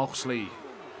John Moxley,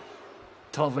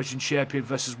 television champion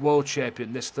versus world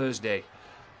champion this Thursday.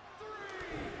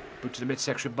 Put to the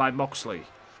midsection by Moxley.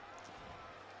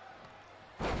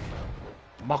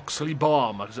 Moxley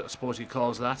bomb, I suppose he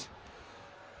calls that.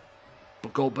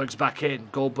 But Goldberg's back in.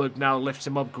 Goldberg now lifts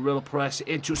him up, gorilla press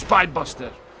into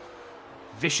spinebuster.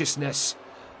 Viciousness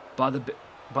by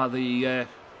the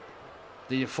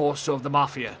enforcer of the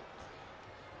mafia.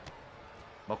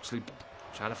 Moxley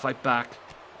trying to fight back.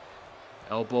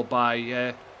 Elbow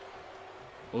by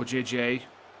OJJ.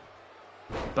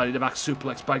 Belly to back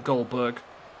suplex by Goldberg.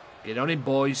 Get on him,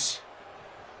 boys.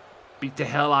 Beat the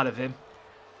hell out of him.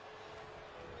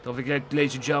 Don't forget,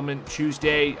 ladies and gentlemen,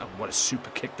 Tuesday. Oh, what a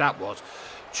super kick that was.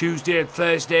 Tuesday and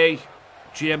Thursday.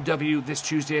 GMW this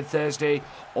Tuesday and Thursday.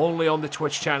 Only on the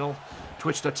Twitch channel.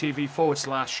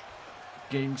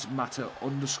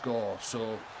 Twitch.tv/Gamesmatter_.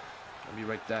 So let me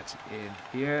write that in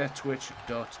here.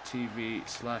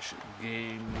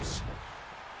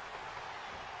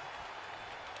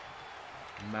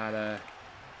 Twitch.tv/Gamesmatter_.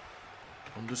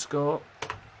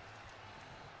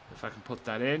 If I can put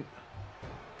that in.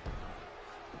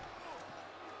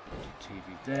 TV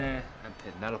there, and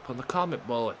pin that up on the comment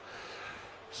board.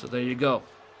 So there you go.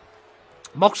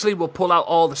 Moxley will pull out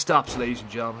all the stops, ladies and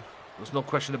gentlemen. There's no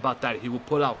question about that. He will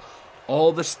pull out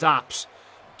all the stops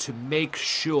to make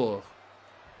sure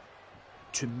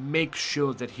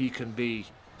that he can be,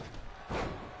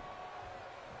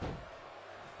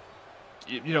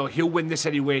 you know, he'll win this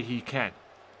any way he can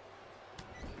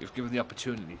if given the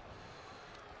opportunity.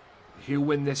 He'll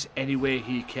win this any way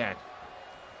he can.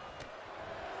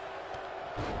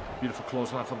 Beautiful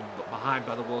clothesline from behind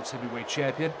by the World's Heavyweight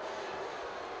Champion.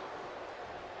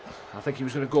 I think he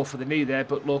was going to go for the knee there,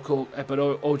 but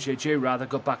OJJ rather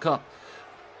got back up.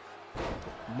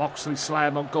 Moxley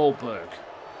slam on Goldberg.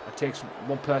 That takes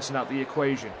one person out of the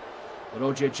equation. But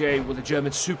OJJ with a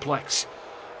German suplex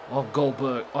on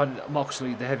Goldberg, on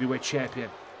Moxley, the heavyweight champion.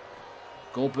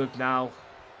 Goldberg now.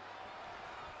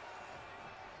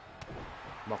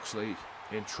 Moxley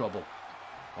in trouble.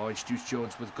 Orange Juice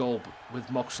Jones with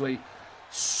Moxley.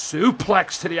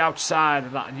 Suplex to the outside.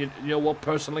 And you know what,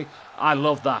 personally, I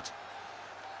love that.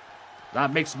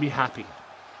 That makes me happy.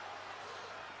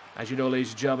 As you know,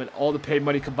 ladies and gentlemen, all the paid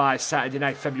money can buy Saturday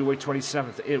night, February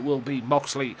 27th. It will be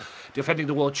Moxley defending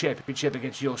the World Championship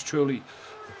against yours truly,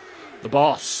 the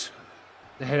boss,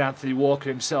 the head Anthony Walker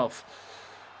himself.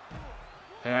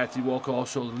 Head Anthony Walker,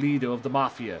 also leader of the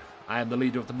Mafia. I am the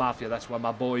leader of the Mafia. That's why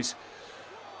my boys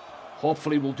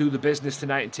hopefully will do the business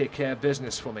tonight and take care of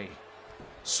business for me.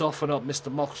 Soften up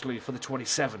Mr. Moxley for the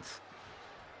 27th.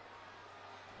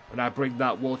 When I bring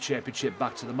that World Championship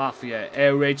back to the Mafia.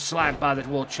 Air raid slam by the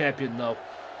World Champion though.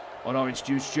 On Orange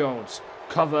Juice Jones.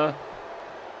 Cover.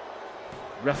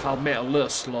 Ref, I'll admit, a little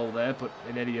slow there, but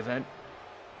in any event.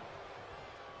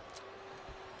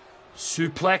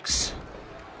 Suplex.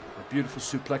 A beautiful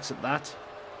suplex at that.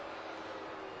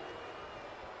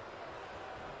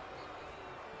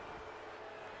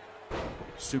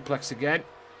 Suplex again.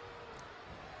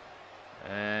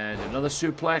 And another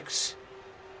suplex.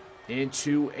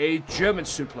 Into a German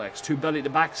suplex. Two belly to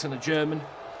backs and a German.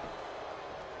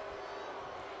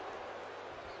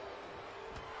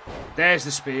 There's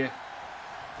the spear.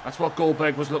 That's what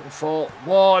Goldberg was looking for.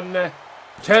 1,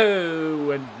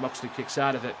 2. And Moxley kicks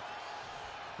out of it.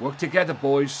 Work together,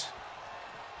 boys.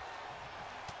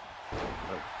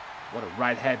 What a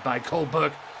right head by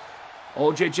Goldberg.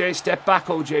 OJJ, step back,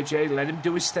 OJJ. Let him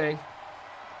do his thing.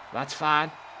 That's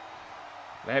fine.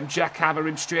 Let him jackhammer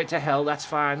him straight to hell. That's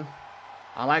fine.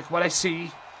 I like what I see.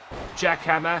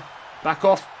 Jackhammer. Back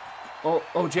off.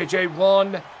 OJJ.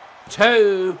 1,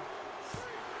 2.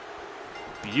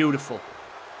 Beautiful.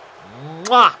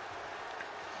 Mwah!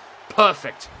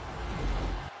 Perfect.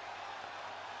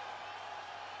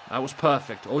 That was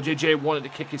perfect. OJJ wanted to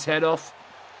kick his head off.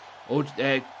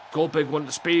 Goldberg wanted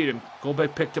to speed him.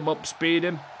 Goldberg picked him up, speed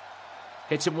him.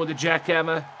 Hits him with a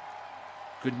jackhammer.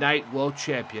 Good night, World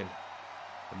Champion.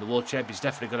 And the World Champion's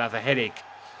definitely going to have a headache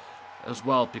as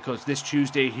well, because this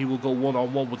Tuesday he will go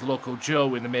one-on-one with Loco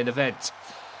Joe in the main event.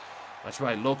 That's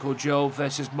right, Loco Joe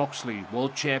versus Moxley.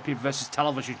 World Champion versus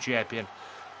Television Champion.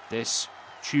 This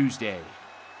Tuesday.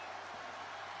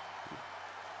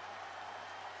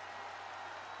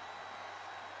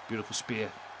 Beautiful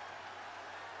spear.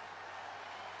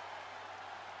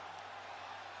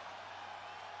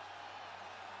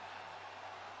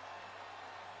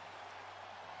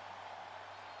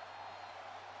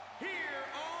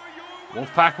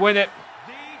 Wolfpack win it.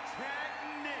 The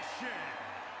Technician,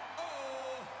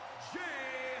 OJJ,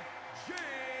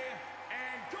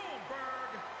 and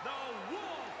Goldberg, the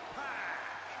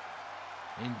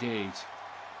Wolfpack. Indeed.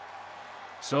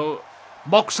 So,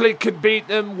 Moxley can beat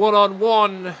them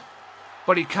one-on-one,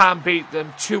 but he can't beat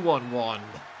them two-on-one.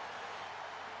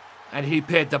 And he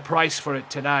paid the price for it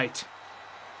tonight.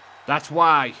 That's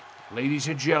why, ladies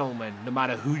and gentlemen, no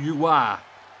matter who you are,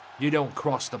 you don't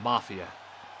cross the Mafia.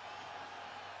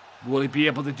 Will he be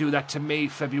able to do that to me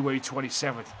February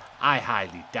 27th? I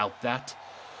highly doubt that.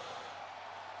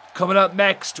 Coming up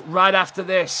next, right after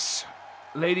this,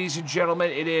 ladies and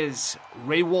gentlemen, it is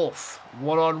Ray Wolf,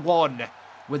 one-on-one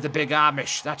with the Big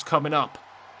Amish. That's coming up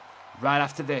right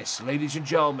after this. Ladies and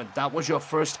gentlemen, that was your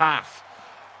first half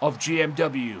of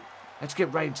GMW. Let's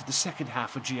get right into the second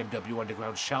half of GMW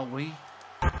Underground, shall we?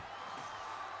 We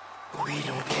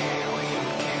don't care, we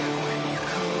don't care.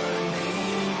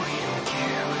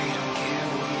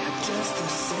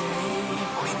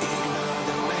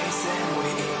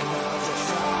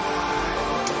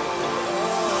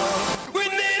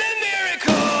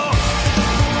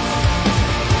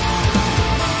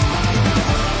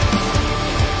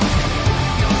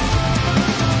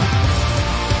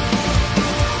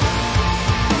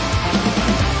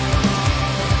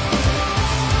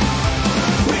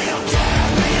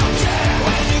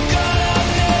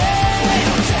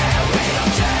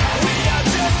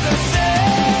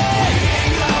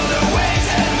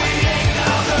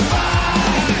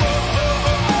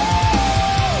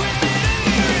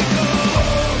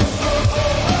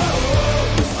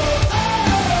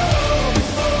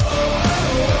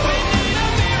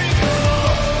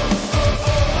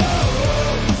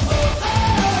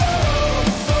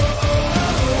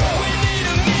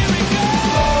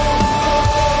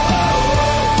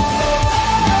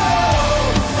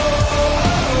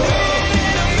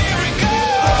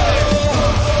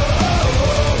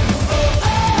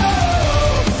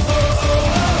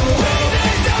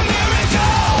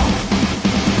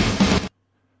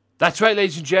 That's right,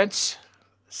 ladies and gents.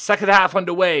 Second half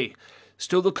underway.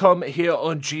 Still to come here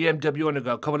on GMW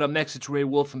Underground. Coming up next, it's Ray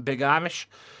Wolf and Big Amish.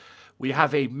 We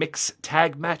have a mixed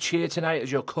tag match here tonight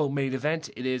as your co-main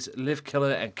event. It is Liv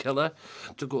Killer and Killer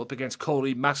to go up against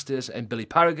Corey Masters and Billy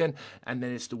Paragon. And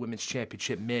then it's the Women's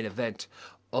Championship main event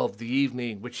of the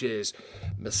evening, which is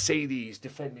Mercedes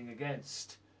defending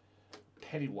against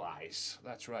Pennywise.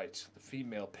 That's right, the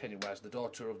female Pennywise, the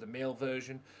daughter of the male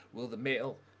version. Will the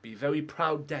male be very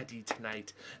proud daddy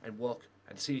tonight and walk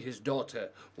and see his daughter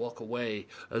walk away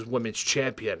as women's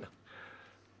champion?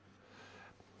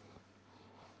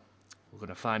 We're going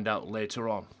to find out later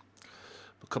on.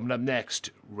 But coming up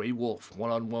next, Ray Wolf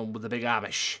one-on-one with the Big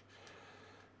Amish.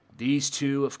 These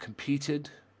two have competed,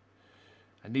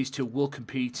 and these two will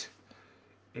compete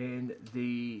in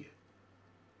the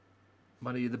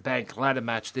Money in the Bank ladder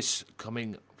match this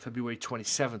coming February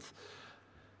 27th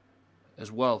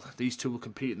as well. These two will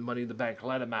compete in the Money in the Bank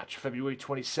ladder match February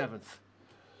 27th.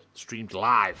 Streamed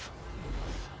live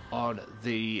on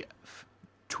the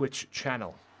Twitch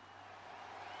channel.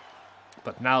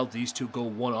 But now these two go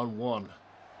one-on-one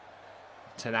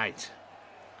tonight.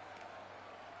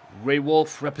 Ray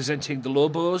Wolf representing the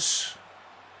Lobos.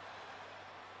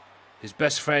 His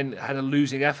best friend had a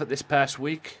losing effort this past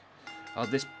week.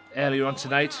 Earlier on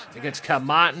tonight against Cam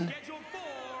Martin. Scheduled for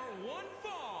one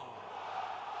fall.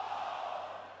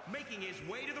 Making his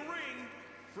way to the ring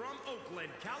from Oakland,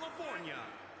 California,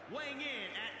 weighing in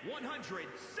at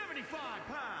 175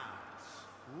 pounds,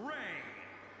 Ray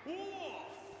Wolf.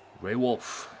 Ray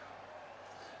Wolf.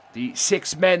 The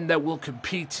 6 men that will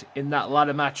compete in that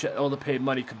ladder match at All the Paid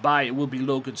Money Could Buy, it will be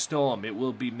Logan Storm, it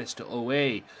will be Mr.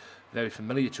 OA, very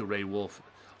familiar to Ray Wolf.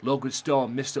 Logan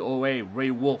Storm, Mr. OA, Ray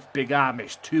Wolf, Big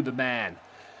Amish, Tuba Man.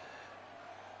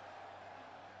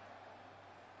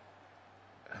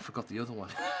 I forgot the other one.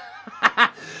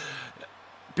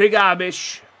 Big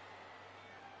Amish,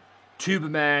 Tuba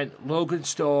Man, Logan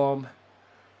Storm.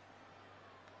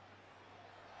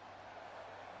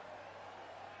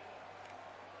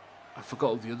 I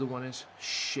forgot what the other one is.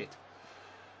 Shit.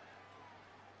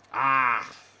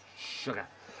 Sugar.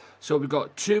 So we've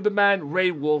got Tuba Man,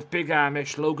 Ray Wolf, Big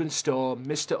Amish, Logan Storm,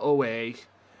 Mr. OA.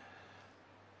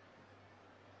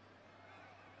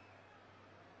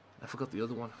 I forgot the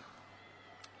other one.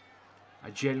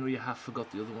 I genuinely have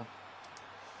forgot the other one.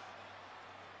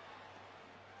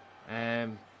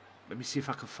 Let me see if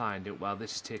I can find it while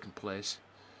this is taking place.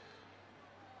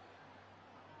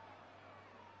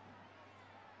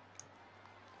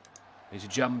 Ladies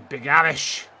and gentlemen, Big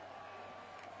Amish.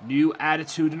 New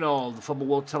attitude and all, the former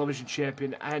World Television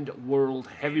Champion and World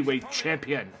Heavyweight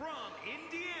Champion. From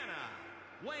Indiana,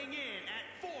 weighing in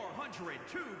at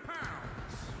 402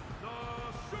 pounds, the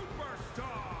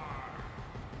Superstar.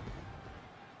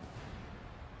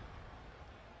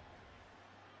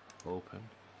 Open.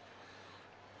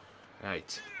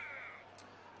 Right.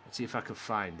 Let's see if I can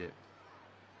find it.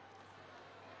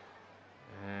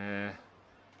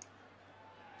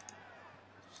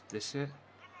 Is this it?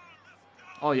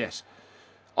 Oh, yes.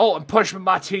 Oh, and Punishment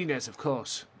Martinez, of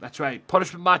course. That's right.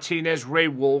 Punishment Martinez, Ray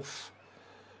Wolf.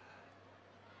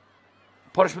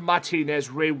 Punishment Martinez,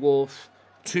 Ray Wolf,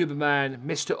 Tuba Man,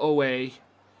 Mr. OA,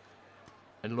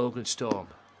 and Logan Storm.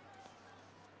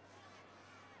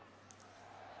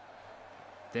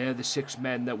 They're the 6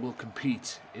 men that will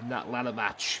compete in that ladder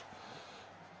match.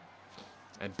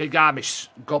 And Big Amish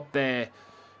got there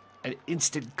an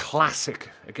instant classic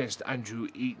against Andrew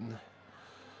Eaton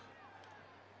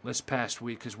this past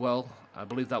week as well. I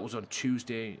believe that was on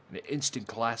Tuesday. An instant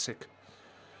classic.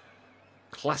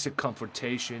 Classic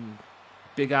confrontation.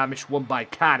 Big Amish won by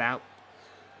count out.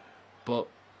 But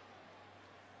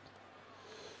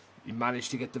he managed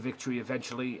to get the victory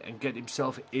eventually and get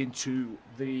himself into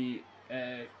the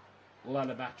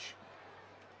ladder match.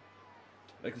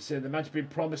 Like I said, the man's been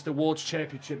promised a World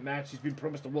Championship match. He's been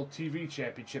promised a World TV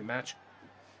Championship match.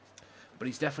 But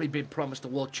he's definitely been promised a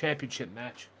World Championship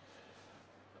match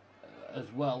as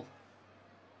well.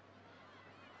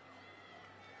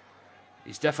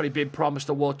 He's definitely been promised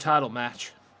a world title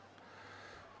match.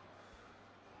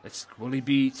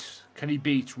 Can he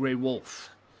beat Ray Wolf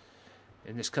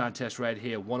in this contest right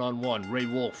here? One-on-one, Ray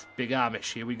Wolf, Big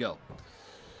Amish. Here we go.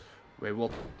 Ray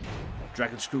Wolf,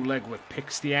 dragon screw leg whip,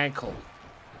 picks the ankle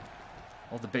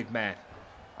of the big man.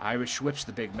 Irish whips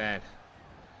the big man.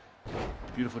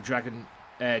 Beautiful dragon,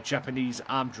 Japanese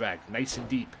arm drag, nice and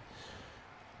deep.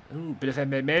 Ooh, bit of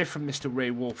MMA from Mr.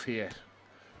 Ray Wolf here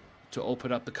to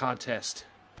open up the contest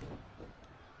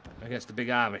against the Big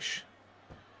Amish.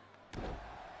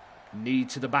 Knee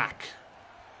to the back.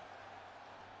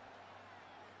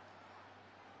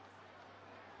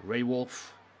 Ray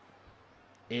Wolf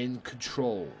in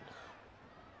control.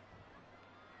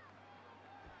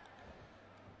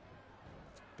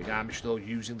 Big Amish, though,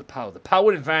 using the power. The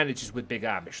power advantage is with Big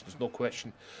Amish. There's no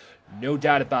question. No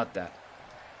doubt about that.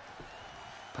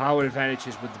 Power advantage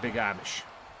is with the Big Amish.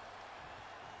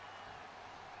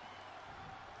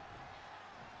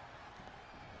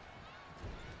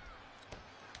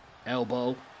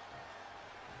 Elbow.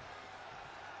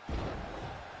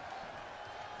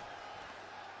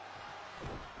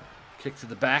 Kick to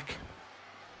the back.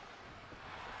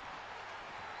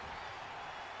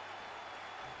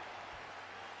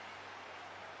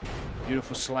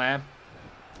 Beautiful slam.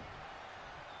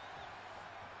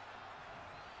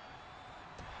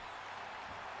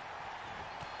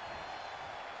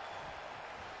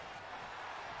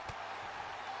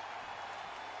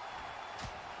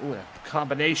 Ooh,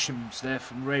 combinations there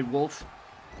from Ray Wolf.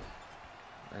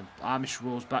 And Amish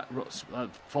rolls back,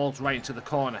 falls right into the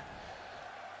corner.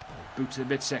 Boot to the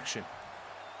midsection.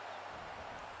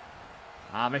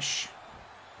 Amish.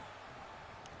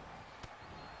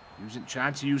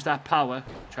 Trying to use that power.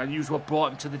 Trying to use what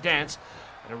brought him to the dance.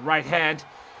 And a right hand.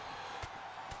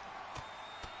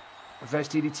 Reverse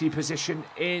DDT position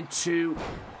into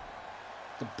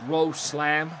the bro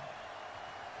slam.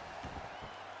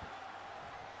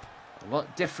 A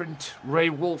lot different Ray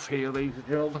Wolf here, ladies and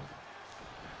gentlemen.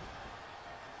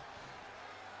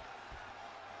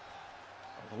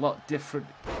 A lot different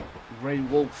Ray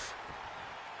Wolf.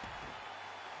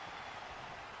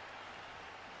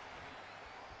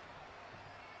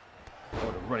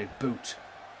 What a running boot.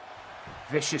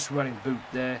 Vicious running boot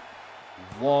there.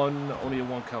 Only a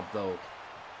one count though.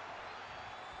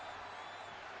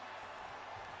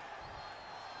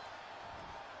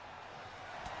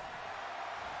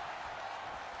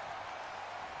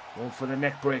 Going for the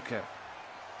neck breaker.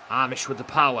 Amish with the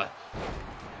power.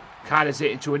 Counters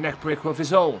it into a neck breaker of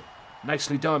his own.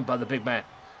 Nicely done by the big man.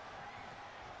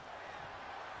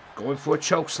 Going for a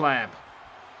choke slam.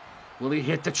 Will he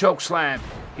hit the choke slam?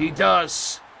 He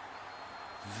does.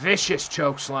 Vicious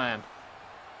choke slam.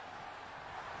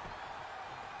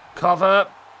 Cover.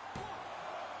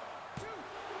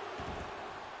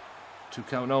 2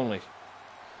 count only.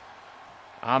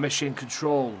 Amish in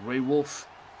control. Ray Wolf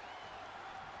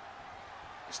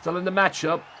still in the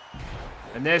matchup.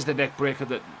 And there's the neck breaker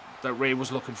that Ray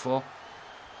was looking for.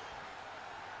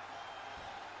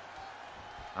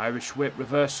 Irish whip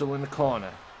reversal in the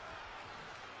corner.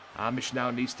 Amish now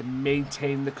needs to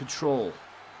maintain the control.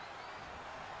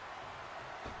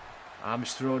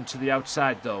 Amish thrown to the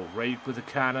outside though. Ray with the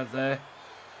counter there.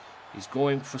 He's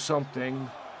going for something.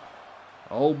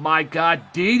 Oh my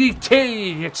god,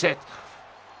 DDT! Hits it.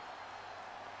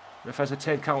 Ref has a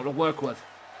 10 count to work with.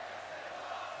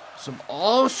 Some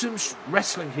awesome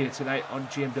wrestling here tonight on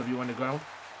GMW Underground.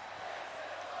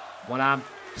 One arm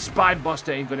spine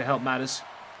buster ain't going to help matters.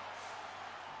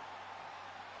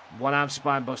 One arm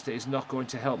spine buster is not going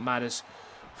to help matters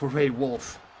for Ray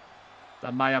Wolf.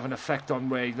 That might have an effect on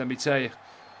Ray, let me tell you.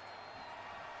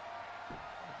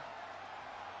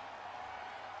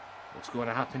 What's going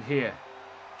to happen here?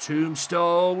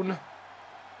 Tombstone.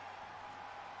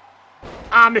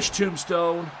 Amish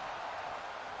tombstone.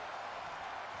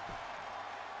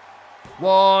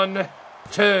 1,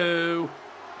 2.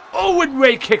 Oh, and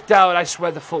Ray kicked out. I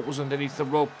swear the foot was underneath the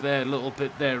rope there a little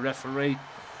bit there, referee.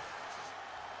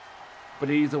 But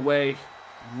either way,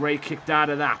 Ray kicked out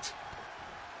of that.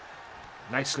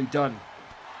 Nicely done.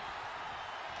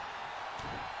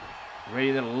 Ray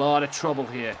in a lot of trouble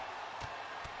here.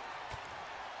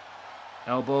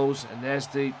 Elbows, and there's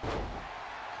the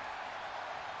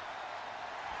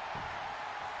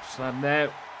slam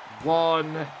there.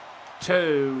 1,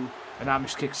 2, and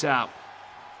Amish kicks out.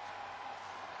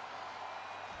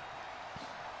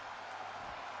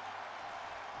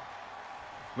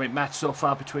 Great match so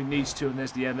far between these two, and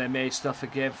there's the MMA stuff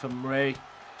again from Ray.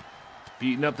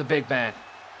 Beating up the big man.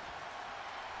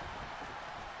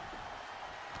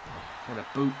 And a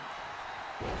boot.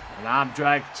 An arm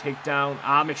drag, takedown.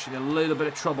 Amish in a little bit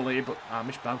of trouble here, but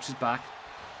Amish bounces back.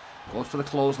 Goes for the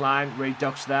clothesline. Ray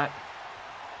ducks that.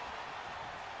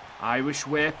 Irish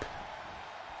whip.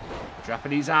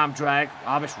 Japanese arm drag.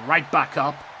 Amish right back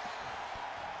up.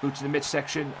 Boot to the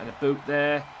midsection, and a boot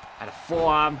there. And a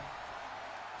forearm.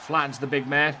 Flattens the big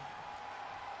man.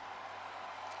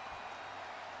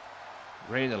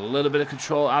 Ray in a little bit of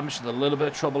control. Amish in a little bit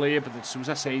of trouble here, but as soon as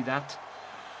I say that,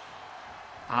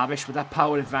 Amish with that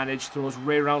power advantage throws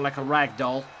Ray around like a rag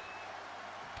doll.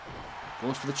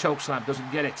 Goes for the choke slam,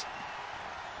 doesn't get it.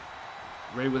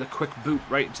 Ray with a quick boot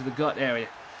right into the gut area.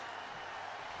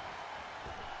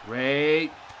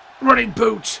 Ray, running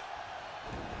boot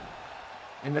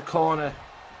in the corner.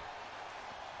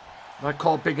 I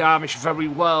call Big Amish very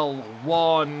well.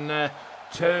 1,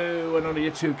 2, and only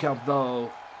a 2 count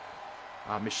though.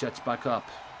 Amish sets back up.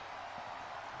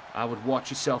 I would watch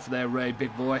yourself there, Ray,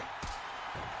 big boy.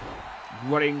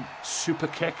 Running super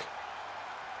kick.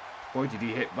 Boy, did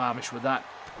he hit Amish with that.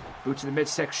 Boot to the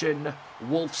midsection.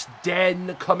 Wolf's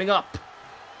Den coming up.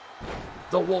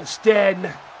 The Wolf's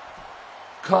Den.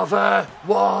 Cover.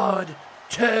 1,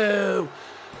 2.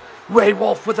 Ray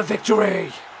Wolf with the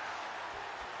victory.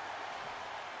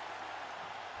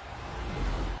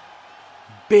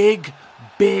 Big,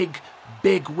 big,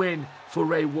 big win for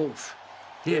Ray Wolf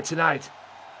here tonight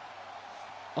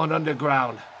on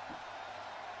Underground.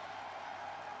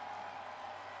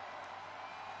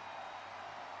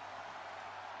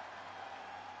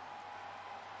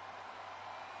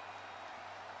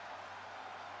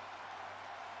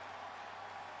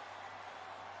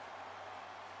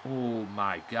 Oh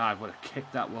my God, what a kick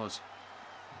that was.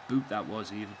 Boot that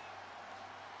was even.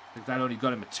 I think that only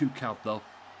got him a 2 count though.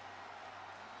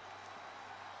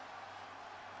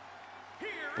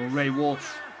 But Ray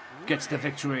Wolf gets the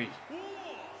victory.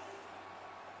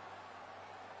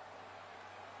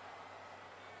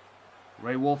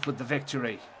 Ray Wolf with the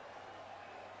victory.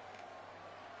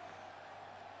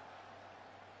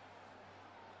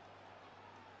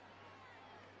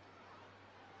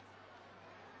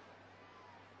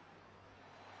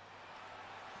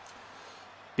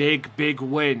 Big, big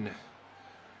win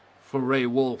for Ray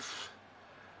Wolf.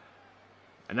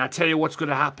 And I tell you what's going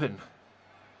to happen.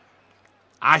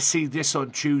 I see this on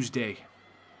Tuesday.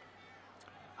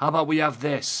 How about we have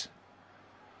this?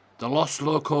 The Los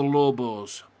Loco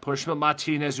Lobos, Punishment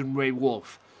Martinez and Ray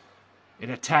Wolf,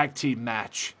 in a tag team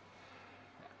match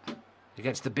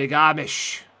against the Big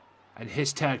Amish and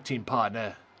his tag team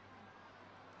partner,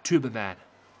 Tuba Man.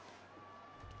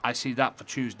 I see that for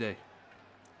Tuesday.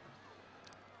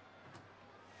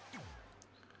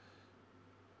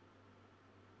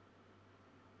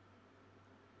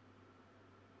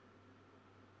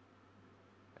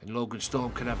 And Logan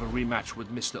Storm can have a rematch with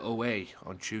Mr. OA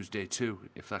on Tuesday too,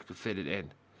 if I could fit it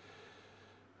in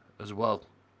as well.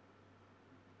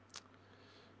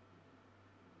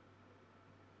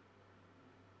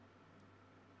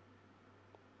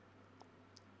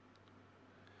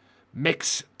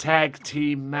 Mixed tag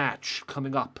team match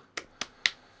coming up.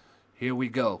 Here we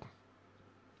go.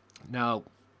 Now,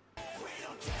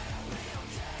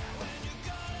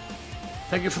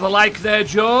 thank you for the like there,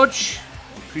 George.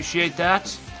 Appreciate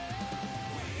that.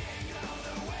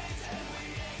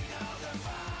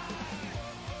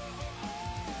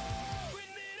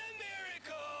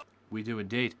 We do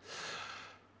indeed.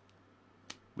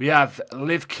 We have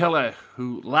Liv Killer,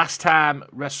 who last time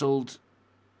wrestled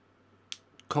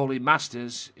Colleen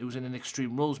Masters. It was in an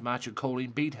Extreme Rules match, and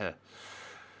Colleen beat her.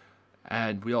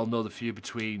 And we all know the feud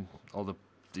between, or the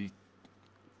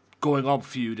going on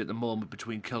feud at the moment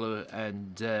between Killer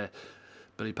and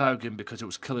Billy Powgan, because it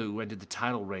was Killer who ended the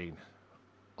title reign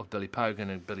of Billy Powgan,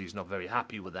 and Billy's not very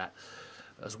happy with that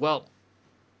as well.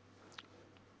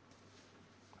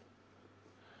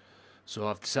 So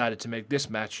I've decided to make this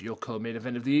match your co-main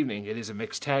event of the evening. It is a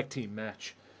mixed tag team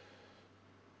match.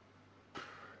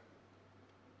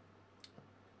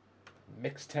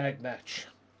 Mixed tag match.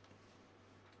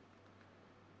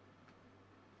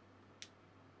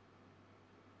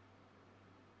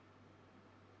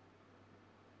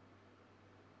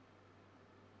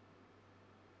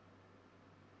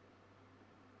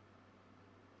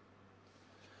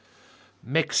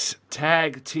 Mixed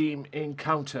tag team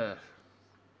encounter.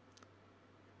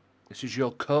 This is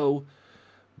your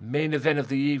co-main event of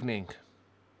the evening.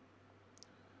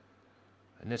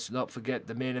 And let's not forget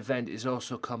the main event is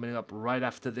also coming up right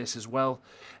after this as well.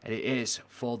 And it is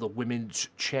for the Women's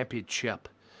Championship.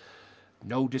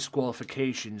 No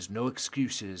disqualifications, no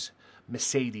excuses.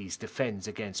 Mercedes defends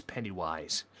against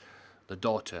Pennywise, the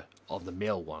daughter of the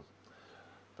male one.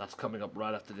 That's coming up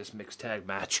right after this mixed tag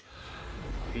match.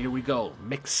 Here we go.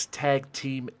 Mixed tag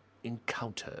team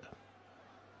encounter.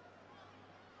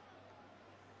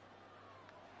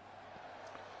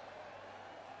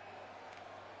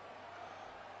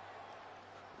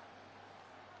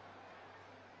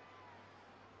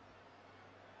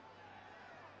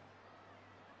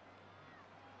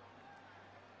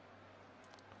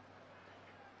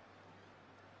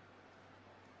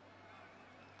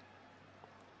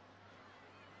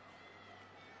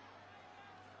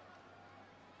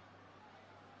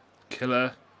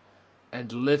 Killer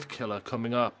and Liv Killer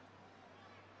coming up.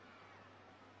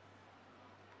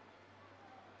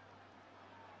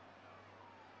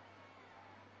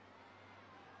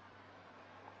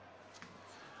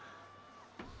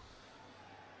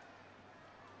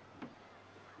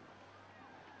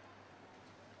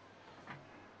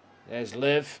 There's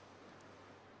Liv.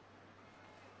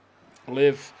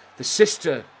 Liv, the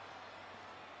sister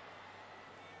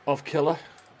of Killer.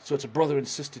 So it's a brother and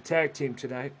sister tag team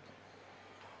tonight.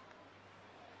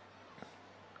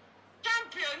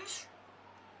 Champions!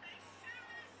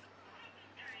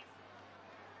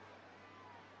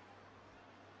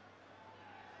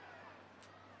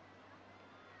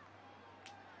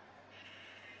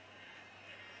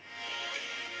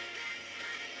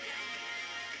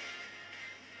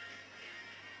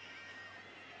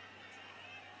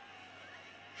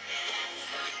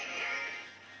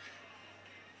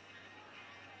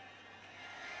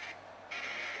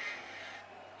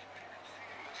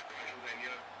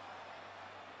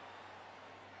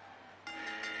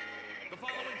 The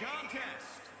following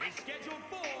contest is scheduled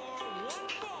for one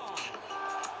fall.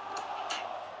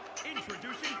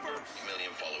 Introducing first,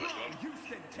 from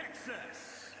Houston,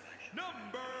 Texas,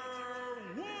 number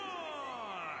 1.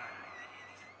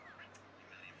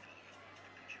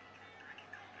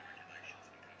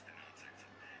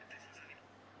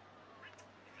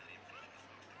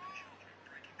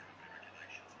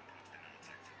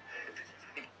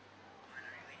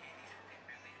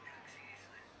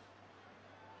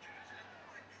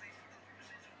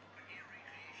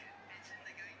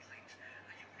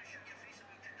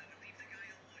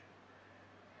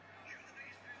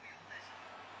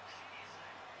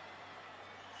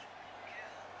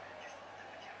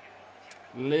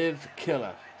 Liv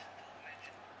Killer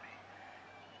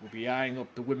will be eyeing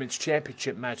up the Women's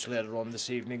Championship match later on this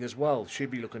evening as well. She'll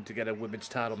be looking to get a Women's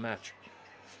title match.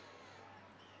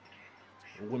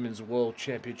 A Women's World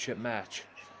Championship match.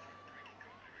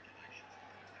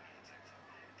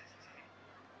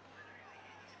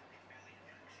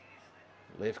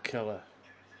 Liv Killer.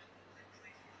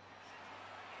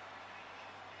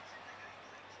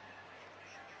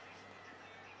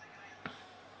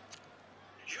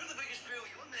 You're the biggest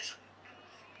bully on this.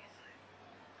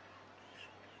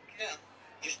 Yeah,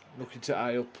 just Looking to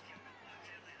eye up.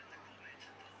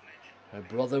 Her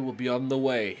brother will be on the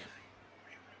way.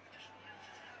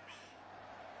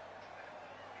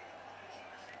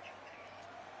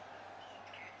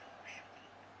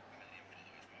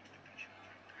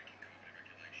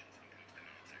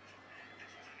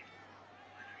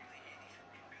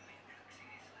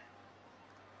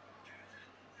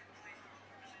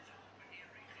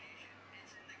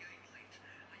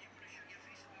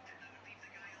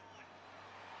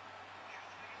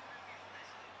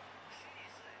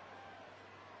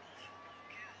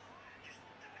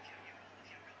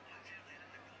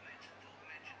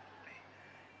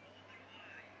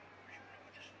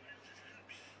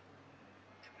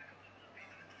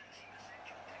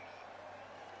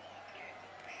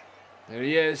 There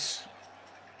he is.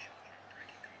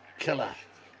 Killer.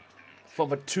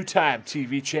 Former two-time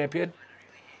TV champion.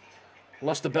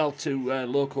 Lost the belt to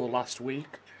Loco last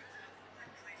week.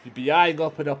 He'd be eyeing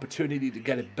up an opportunity to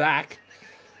get it back.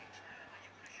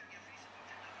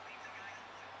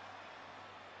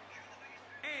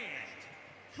 And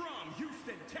from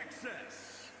Houston,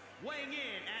 Texas, weighing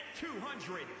in at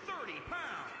 230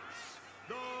 pounds,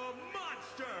 the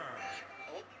Monster.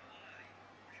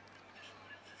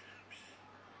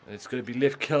 It's going to be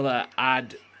Liv Killer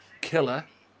and Killer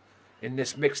in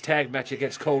this mixed tag match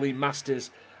against Colleen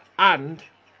Masters and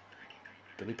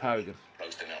Billy Paragon.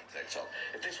 posting up TikTok.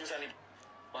 If this was any...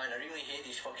 Man, I really hate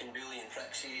these fucking bullying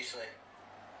pricks, seriously.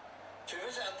 To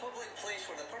visit a public place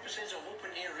for the purposes of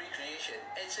open-air recreation,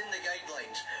 it's in the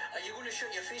guidelines. Are you going to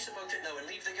shut your face about it now and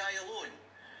leave the guy alone?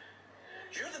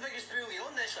 You're the biggest bully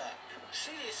on this app.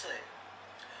 Seriously.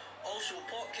 Also,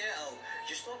 Pot Kettle,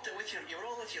 you stopped it with you were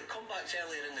all with your comebacks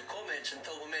earlier in the comments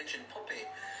until we mentioned Puppy.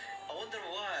 I wonder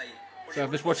why. So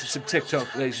I'm just watching some TikTok,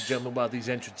 ladies and gentlemen, while these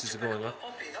entrances are going on.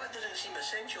 Puppy, that doesn't seem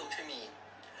essential to me.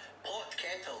 Pot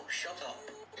Kettle, shut up.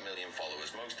 A million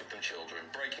followers, most of them children,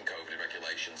 breaking COVID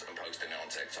regulations and posting it on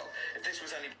TikTok. If this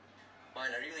was any... Man,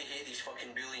 I really hate these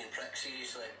fucking bullying pricks,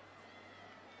 seriously.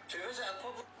 To visit a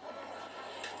public...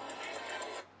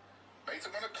 Mate,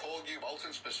 I'm going to call you out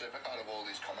in specific out of all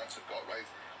these comments I've got, right?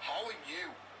 How are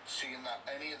you seeing that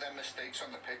any of them mistakes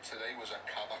on the pick today was a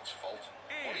Kavak's fault?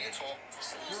 What are you talking?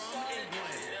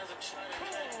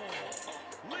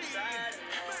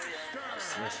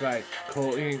 That's right.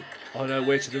 Colleen on her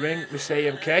way to the ring, Miss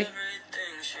AMK.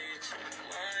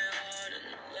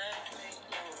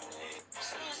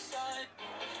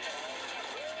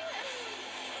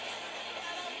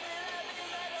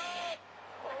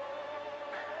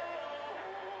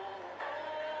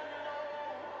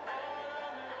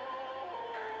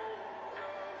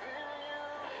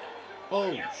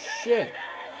 Oh shit.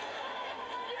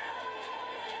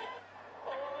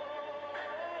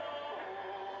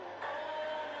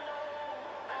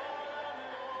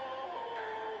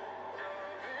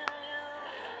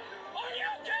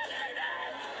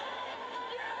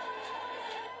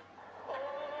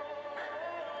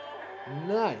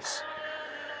 Nice.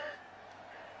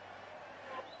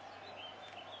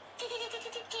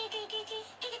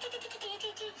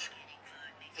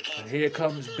 And here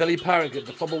comes Billy Paragon,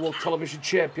 the former World Television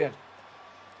Champion.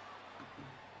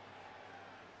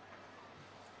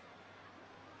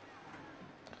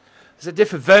 There's a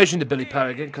different version of Billy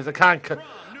Paragon because I can't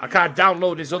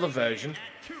download his other version.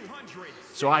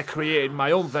 So I created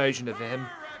my own version of him,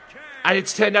 and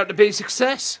it's turned out to be a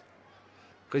success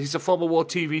because he's a former World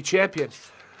TV Champion.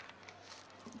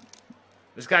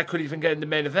 This guy couldn't even get in the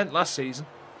main event last season.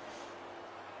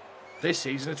 This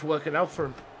season, it's working out for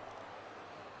him.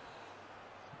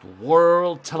 The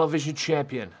World Television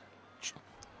Champion.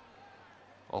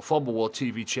 Or former World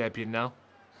TV Champion now.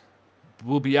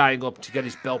 Will be eyeing up to get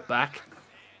his belt back.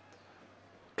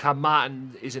 Cam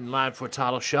Martin is in line for a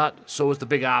title shot. So is the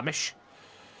Big Amish.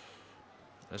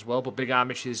 As well, but Big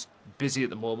Amish is busy at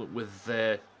the moment with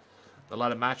the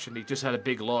ladder match. And he just had a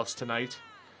big loss tonight.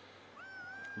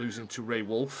 Losing to Ray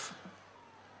Wolf.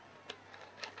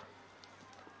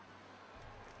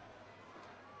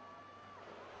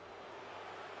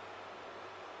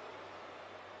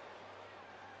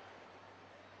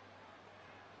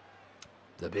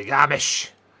 The Big Amish.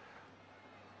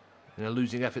 In a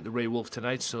losing effort to Ray Wolf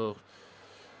tonight, so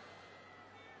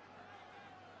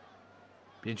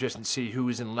be interesting to see who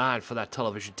is in line for that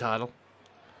television title.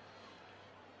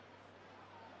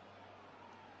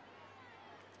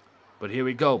 But here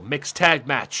we go, mixed tag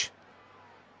match.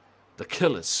 The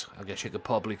Killers, I guess you could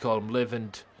probably call them, Liv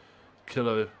and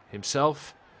Killer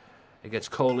himself,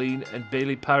 against Colleen and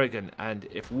Bailey Paragon. And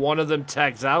if one of them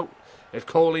tags out, if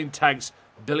Colleen tags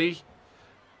Billy,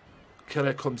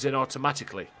 Killer comes in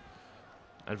automatically,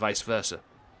 and vice versa.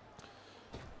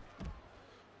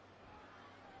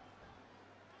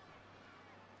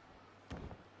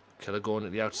 Killer going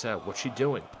at the outside. What's she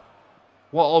doing?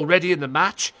 What, already in the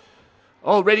match?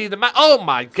 Already in the match? Oh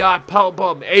my God!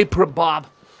 Powerbomb, apron bomb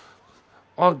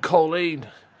on Colleen.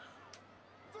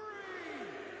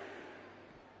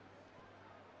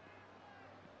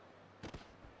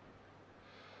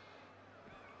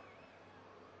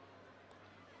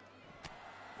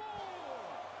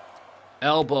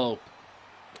 Elbow.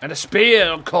 And a spear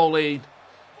on Colleen.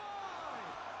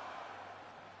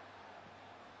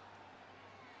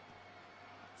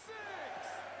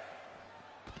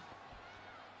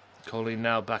 Colleen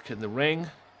now back in the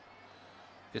ring.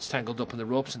 Gets tangled up in the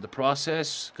ropes in the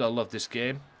process. Gotta love this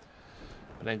game.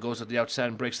 And then goes at the outside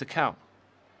and breaks the count.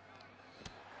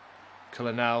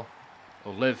 Killer now,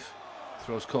 or Liv,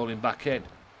 throws Colleen back in.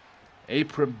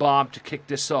 Apron bomb to kick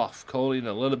this off. Colleen in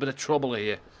a little bit of trouble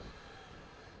here.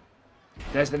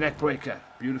 There's the neck breaker.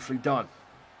 Beautifully done.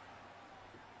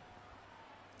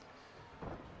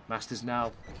 Masters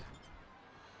now.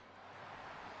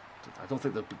 I don't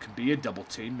think there can be a double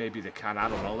team. Maybe they can. I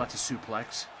don't know. That's a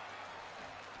suplex.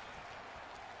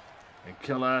 And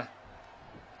Killer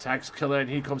tags Killer, and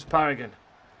here comes Paragon.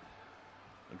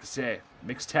 Like I say,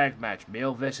 mixed tag match.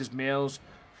 Male versus males.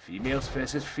 Females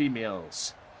versus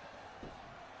females.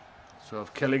 So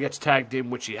if Killer gets tagged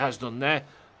in, which he has done there,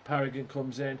 Paragon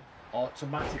comes in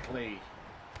automatically.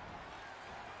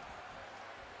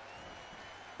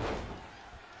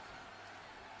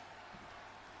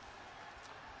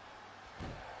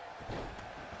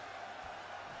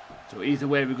 So either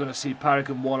way, we're going to see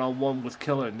Paragon one-on-one with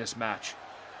Killer in this match.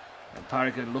 And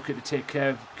Paragon looking to take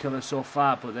care of Killer so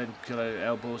far, but then Killer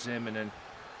elbows him and then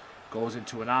goes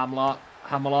into an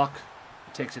hammerlock,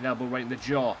 takes an elbow right in the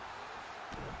jaw.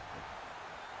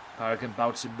 Paragon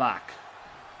bouncing back.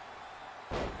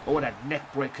 Oh, that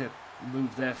neck breaker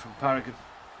move there from Paragon.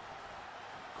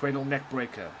 Cradle neck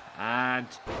breaker. And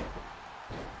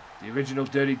the original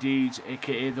Dirty Deeds,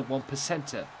 aka the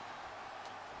 1%er.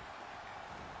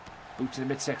 Boot to the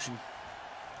midsection.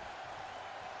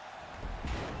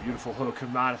 Beautiful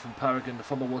Hurricane Rider from Paragon, the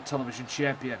former World Television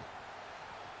Champion.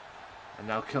 And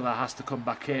now Killer has to come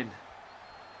back in.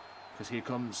 Because here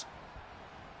comes...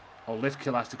 Or Liv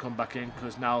Killer has to come back in,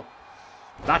 because now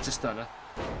that's a stunner.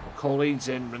 Colleen's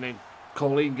in, and then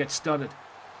Colleen gets stunned.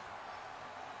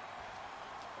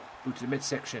 Boot to the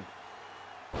midsection.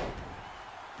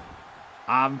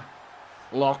 Arm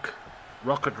lock.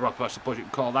 Rocket drop, I suppose you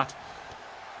can call that.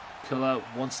 Killer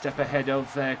one step ahead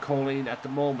of Colleen at the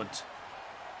moment.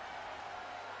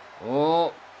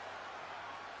 Oh.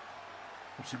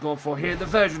 What's he going for here? The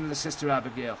version of the Sister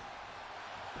Abigail.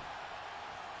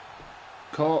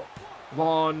 Caught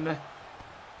one.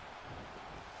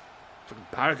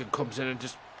 Paragon comes in and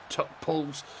just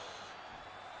pulls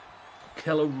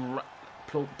Killer,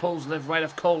 pulls Liv right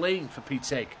off Colleen, for Pete's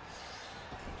sake.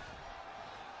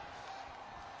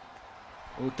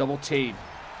 Oh, double team.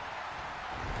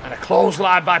 And a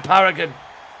clothesline by Paragon.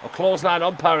 A clothesline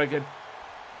on Paragon.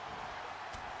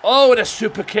 Oh, and a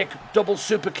super kick. Double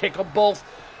super kick on both.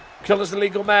 Killer's the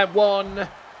legal man. 1,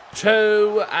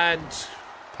 2, and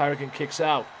Paragon kicks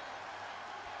out.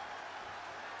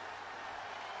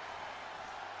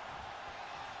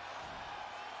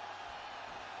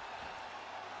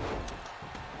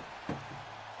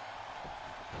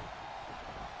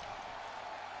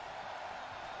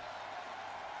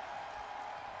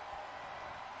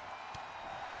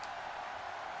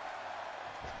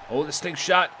 Oh, the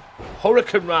slingshot.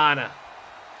 Hurricane Rana.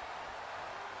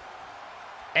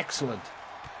 Excellent.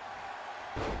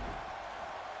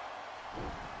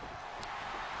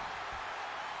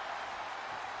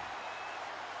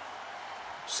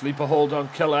 Sleeper hold on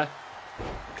Killer.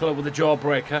 Killer with a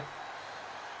jawbreaker.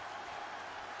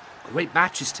 Great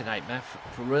matches tonight, man,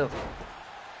 for real.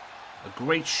 A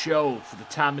great show for the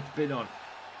time it's been on.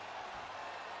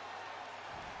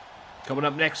 Coming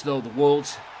up next, though, the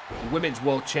Women's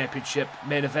World Championship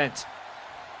main event.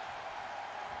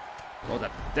 Oh,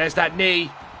 there's that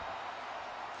knee.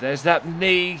 There's that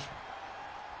knee.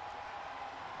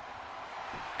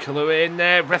 Killer in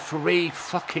there. Referee.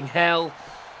 Fucking hell.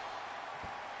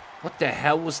 What the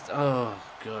hell was... Oh,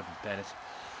 God, Bennett.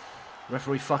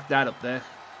 Referee fucked that up there.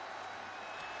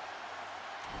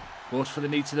 Goes for the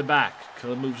knee to the back.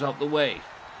 Killer moves out the way.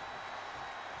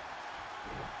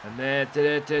 And there,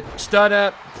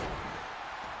 stunner.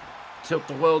 Tilt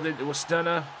the world into a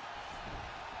stunner.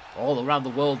 All around the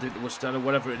world into a stunner.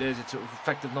 Whatever it is, it's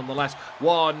effective nonetheless.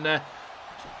 1.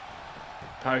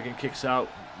 Paragon kicks out.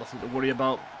 Nothing to worry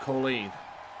about. Colleen.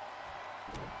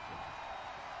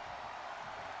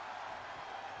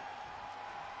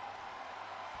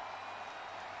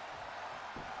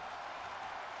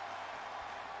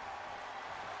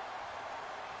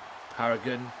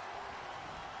 Paragon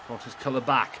forces Killer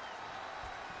back.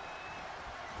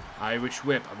 Irish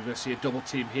whip. I'm going to see a double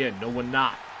team here. No, we're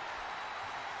not.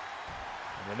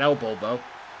 And an elbow, though.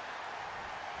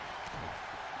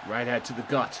 Right head to the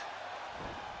gut.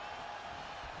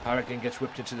 Paragon gets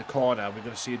whipped into the corner. We're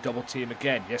going to see a double team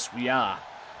again. Yes, we are.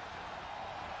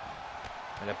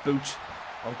 And a boot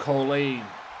on Colleen.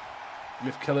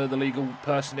 Lift Killer, the legal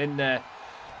person, in there.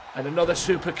 And another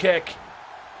super kick.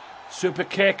 Super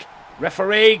kick.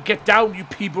 Referee, get down, you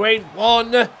pea-brain.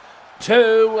 1,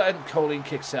 2, and Colleen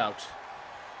kicks out.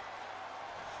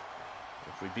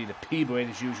 Referee being a pea-brain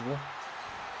as usual.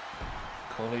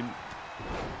 Colleen,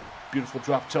 beautiful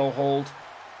drop toe hold.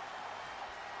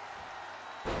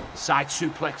 Side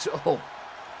suplex. Oh.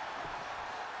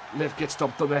 Liv gets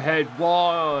stomped on the head.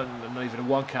 1. Not even a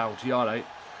 1 count. You alright?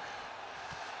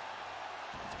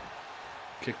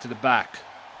 Kick to the back.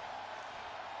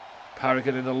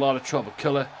 Paragon in a lot of trouble.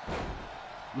 Killer.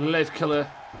 Liv Killer.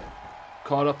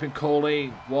 Caught up in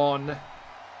Colleen. 1.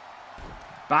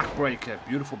 Backbreaker.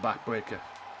 Beautiful backbreaker.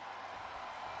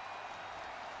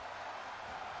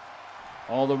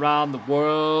 All around the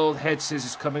world. Head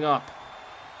scissors coming up.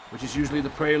 Which is usually the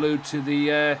prelude to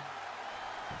the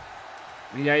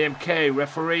AMK.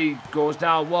 Referee goes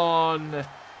down 1.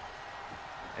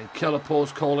 And Killer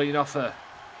pulls Colleen off her.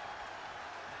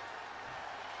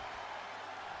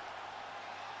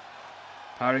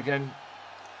 Paragon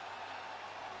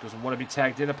doesn't want to be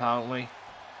tagged in, apparently.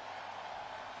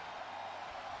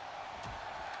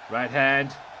 Right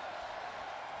hand.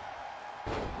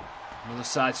 Another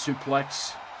side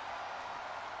suplex.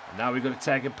 And now we're going to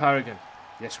tag in Paragon.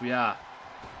 Yes, we are.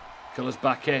 Killer's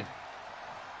back in.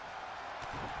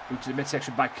 Boot to the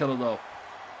midsection by Killer, though.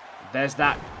 There's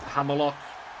that hammerlock.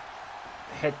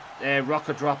 Head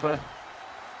rocker dropper.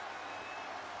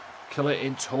 Killer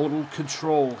in total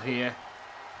control here.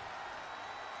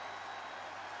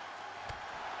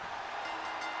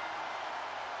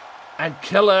 And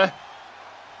Killer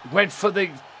went for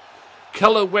the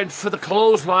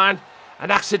clothesline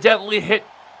and accidentally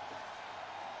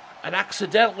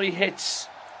hits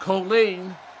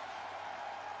Colleen.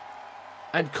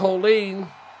 And Colleen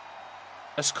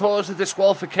has caused a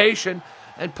disqualification,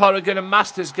 and Paragon and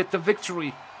Masters get the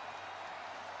victory.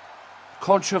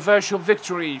 Controversial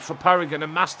victory for Paragon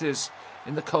and Masters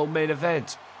in the co-main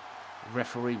event.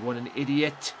 Referee, what an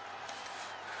idiot.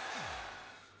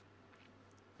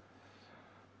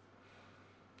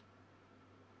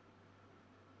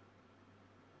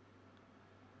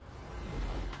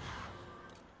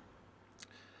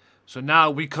 So now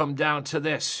we come down to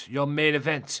this, your main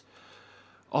event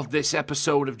of this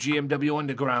episode of GMW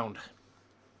Underground.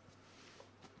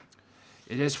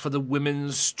 It is for the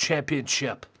Women's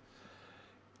Championship.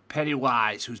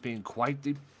 Pennywise, who's been quite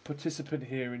the participant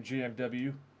here in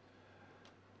GMW.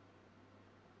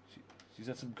 She's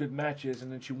had some good matches,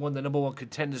 and then she won the #1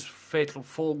 Contenders Fatal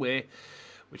 4-Way,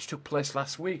 which took place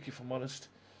last week, if I'm honest.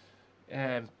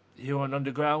 Here on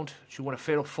Underground, she won a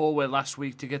Fatal 4-Way last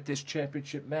week to get this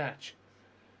championship match.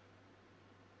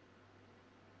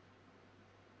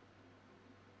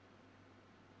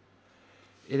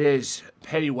 It is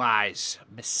Pennywise,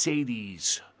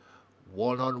 Mercedes,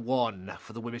 1-on-1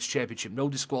 for the Women's Championship. No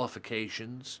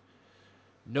disqualifications,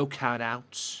 no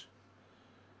countouts,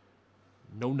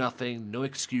 no nothing, no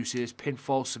excuses.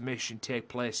 Pinfall submission take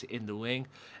place in the ring.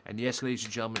 And yes, ladies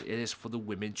and gentlemen, it is for the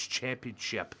Women's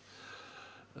Championship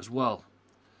as well.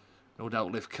 No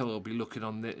doubt Liv Killer will be looking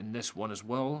on in this one as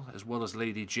well as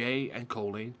Lady J and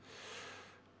Colleen,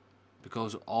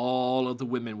 because all of the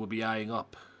women will be eyeing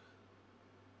up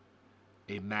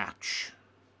a match.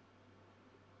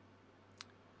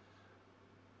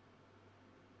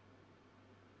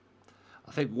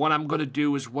 I think what I'm going to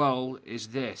do as well is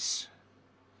this.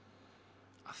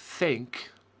 I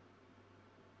think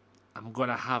I'm going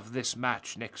to have this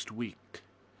match next week.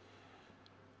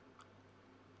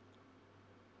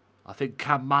 I think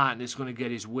Cam Martin is going to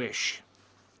get his wish.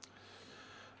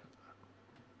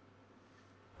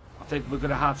 I think we're going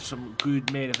to have some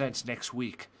good main events next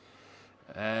week.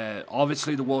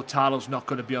 Obviously, the world title's not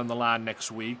going to be on the line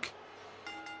next week,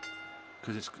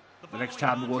 because it's the next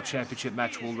time the World Championship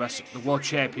match will wrestle. The World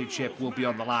Championship will be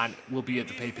on the line. Will be at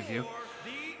the pay-per-view.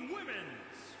 The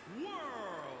Women's World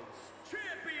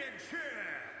Championship.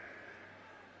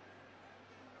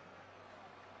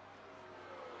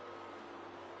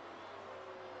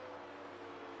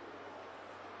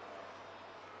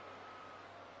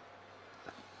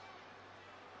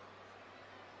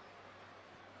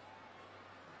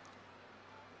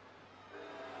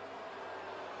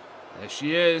 There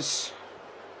she is.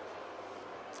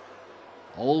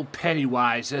 Old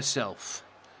Pennywise herself.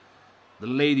 The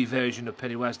lady version of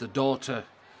Pennywise, the daughter.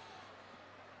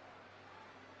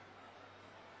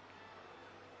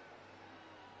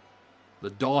 The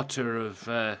daughter of...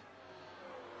 oh,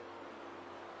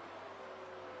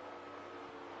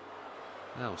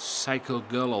 Psycho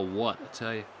Girl or what, I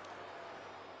tell you.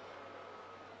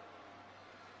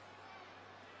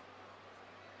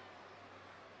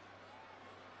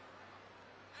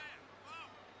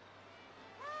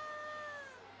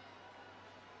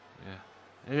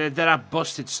 And then that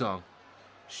Busted song.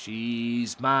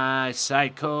 She's my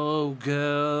psycho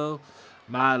girl,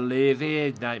 my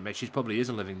living nightmare. She probably is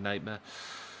a living nightmare.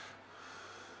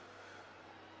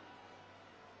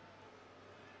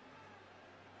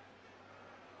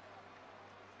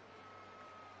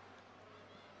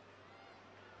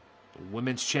 The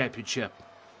Women's Championship.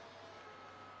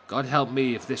 God help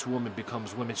me if this woman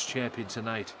becomes Women's Champion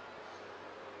tonight.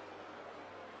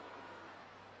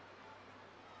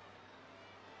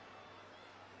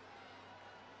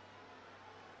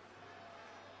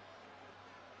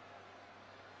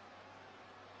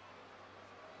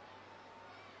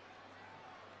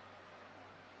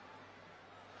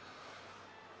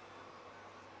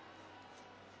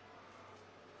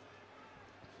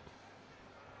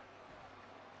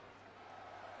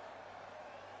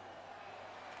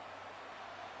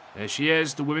 There she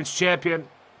is, the Women's Champion.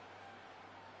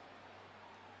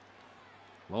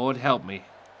 Lord help me.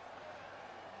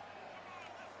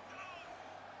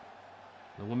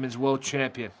 The Women's World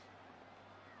Champion.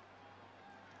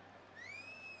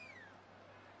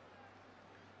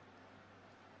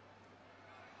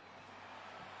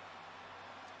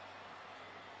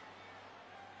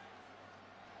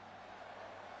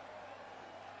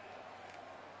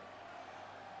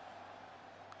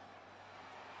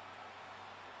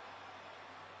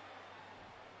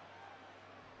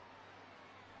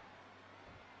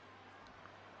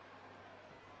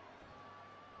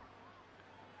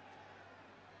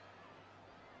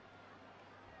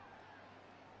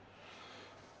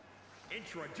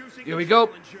 Introducing Here we go.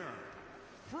 challenger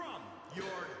from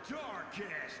your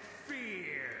darkest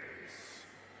fears,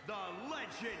 the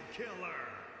legend killer,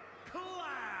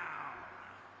 Clown,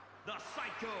 the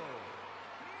psycho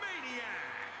maniac.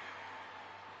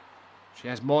 She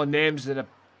has more names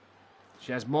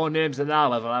than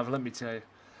I'll ever have, let me tell you.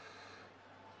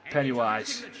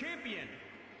 Pennywise. And introducing the champion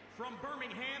from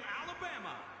Birmingham,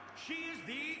 Alabama. She is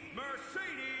the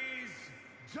Mercedes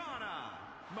Donna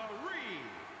Marie.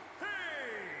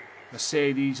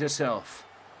 Mercedes herself.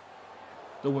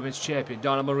 The Women's Champion,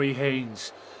 Donna Marie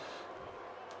Haynes.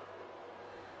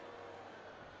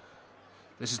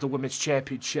 This is the Women's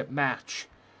Championship match.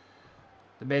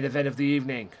 The main event of the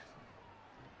evening.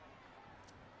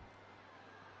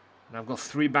 And I've got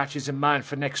 3 matches in mind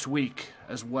for next week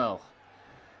as well.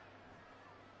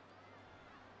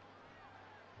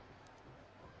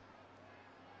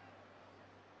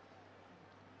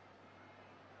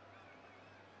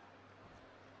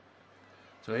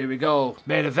 So here we go.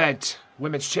 Main event.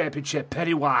 Women's Championship.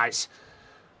 Pennywise.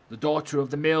 The daughter of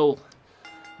the mill.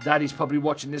 Daddy's probably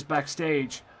watching this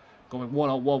backstage. Going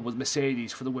one-on-one with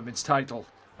Mercedes for the women's title.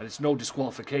 And it's no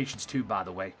disqualifications too, by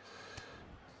the way.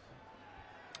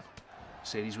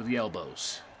 Mercedes with the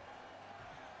elbows.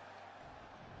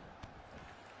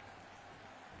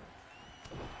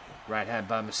 Right hand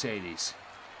by Mercedes.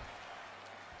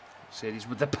 Mercedes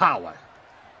with the power.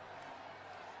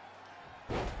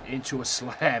 Into a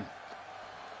slam.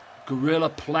 Gorilla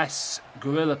press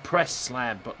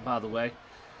slam, but by the way.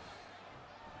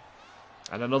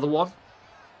 And another one.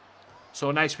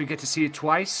 So nice we get to see it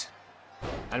twice.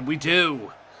 And we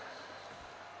do.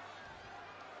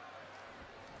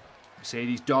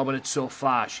 Mercedes dominant so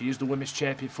far. She is the women's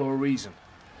champion for a reason.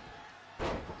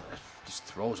 Just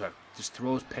throws her. Just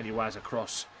throws Pennywise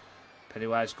across.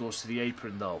 Pennywise goes to the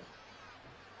apron though.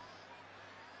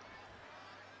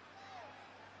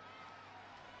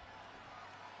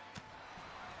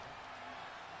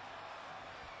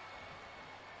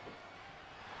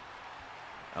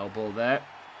 Elbow there.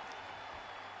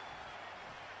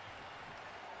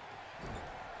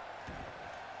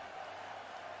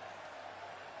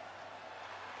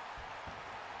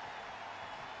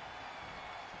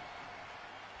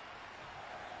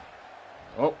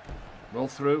 Oh, roll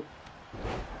through.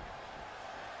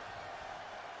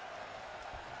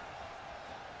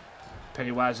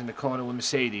 Pennywise in the corner with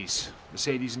Mercedes.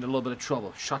 Mercedes in a little bit of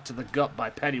trouble. Shot to the gut by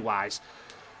Pennywise.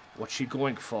 What's she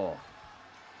going for?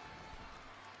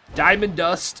 Diamond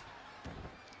Dust.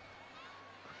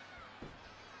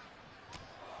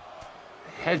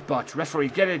 Headbutt. Referee,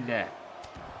 get in there.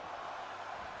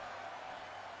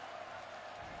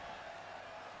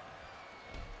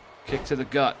 Kick to the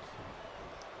gut.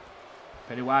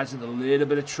 Pennywise in a little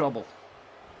bit of trouble.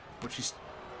 But she's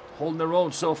holding her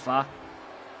own so far.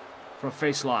 For a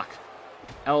face lock.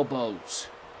 Elbows.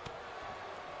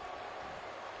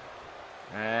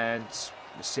 And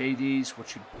Mercedes, what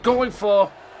she going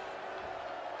for?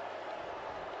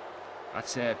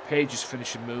 That's Paige's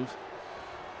finishing move.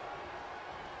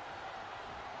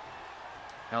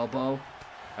 Elbow.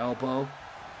 Elbow.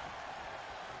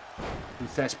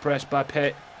 Ruthless press by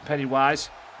Pennywise.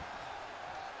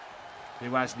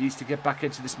 Pennywise needs to get back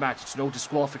into this match. It's no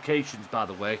disqualifications, by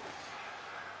the way.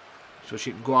 So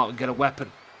she can go out and get a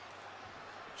weapon.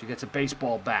 She gets a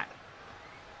baseball bat.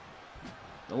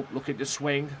 Oh, look at the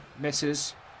swing.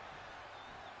 Misses.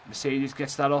 Mercedes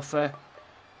gets that off her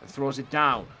and throws it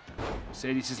down.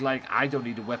 Mercedes is like, I don't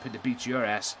need a weapon to beat your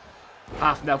ass.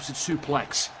 Half Nelson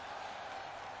suplex.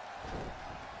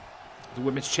 The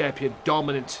women's champion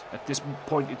dominant at this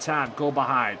point in time. Go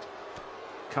behind.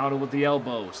 Counter with the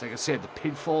elbows. Like I said, the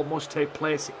pinfall must take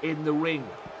place in the ring.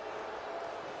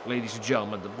 Ladies and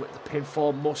gentlemen, the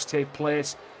pinfall must take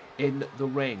place in the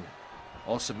ring.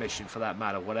 Or submission for that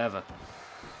matter, whatever.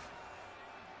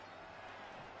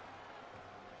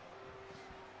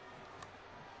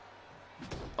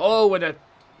 Oh, and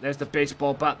there's the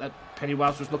baseball bat that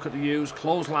Pennywise was looking to use.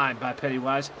 Clothesline by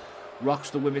Pennywise. Rocks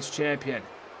the women's champion.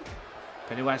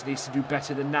 Pennywise needs to do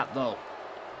better than that, though.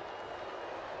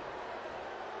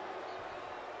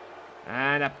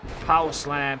 And a power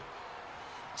slam.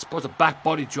 I suppose a back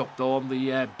body drop, though, on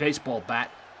the baseball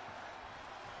bat.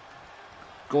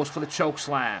 Goes for the choke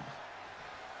slam.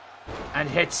 And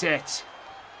hits it.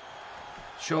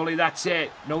 Surely that's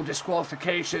it. No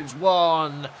disqualifications.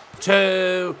 1,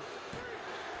 2.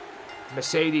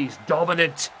 Mercedes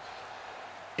dominant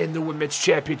in the Women's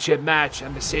Championship match.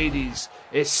 And Mercedes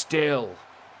is still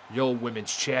your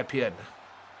Women's Champion.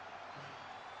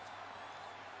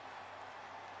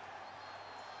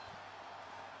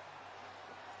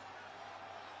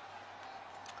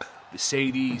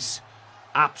 Mercedes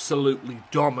absolutely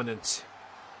dominant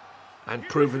and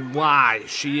proven why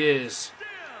she is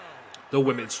the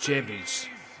Women's Champions.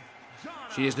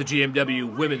 She is the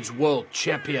GMW Women's World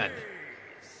Champion.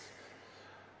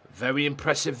 Very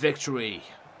impressive victory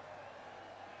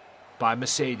by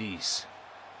Mercedes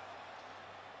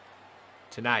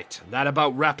tonight. And that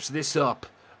about wraps this up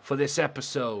for this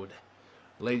episode.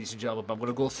 Ladies and gentlemen, I'm going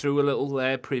to go through a little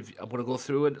preview. I'm going to go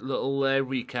through a little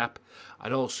recap.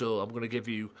 And also, I'm going to give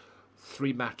you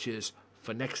 3 matches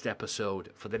for next episode,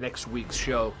 for the next week's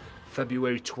show.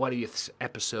 February 20th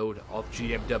episode of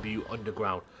GMW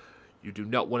Underground. You do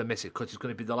not want to miss it because it's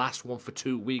going to be the last one for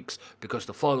 2 weeks because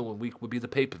the following week will be the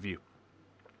pay-per-view.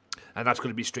 And that's going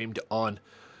to be streamed on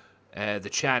the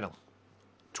channel,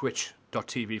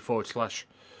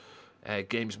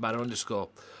 twitch.tv/Gamesmatter_.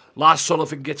 Lars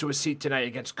Sullivan gets to a seat tonight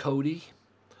against Cody.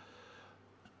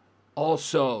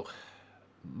 Also,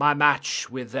 My match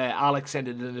with Alex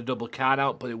ended in a double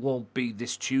count-out, but it won't be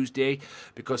this Tuesday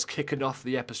because kicking off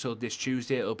the episode this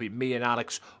Tuesday, it'll be me and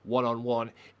Alex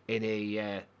one-on-one in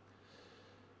a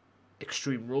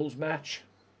Extreme Rules match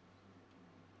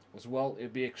as well. It'll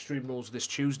be Extreme Rules this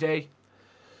Tuesday.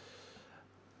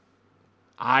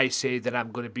 I say that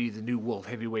I'm going to be the new World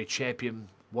Heavyweight Champion.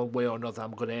 One way or another,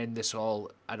 I'm going to end this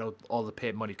all. I know all the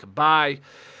paid money can buy.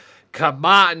 Cam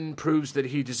Martin proves that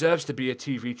he deserves to be a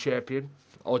TV champion,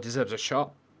 or deserves a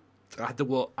shot at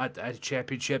the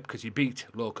championship because he beat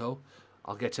Loco.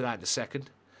 I'll get to that in a second.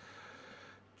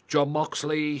 John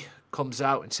Moxley comes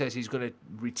out and says he's going to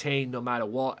retain no matter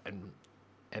what and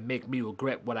make me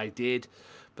regret what I did.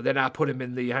 But then I put him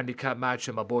in the handicap match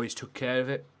and my boys took care of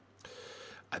it.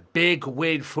 A big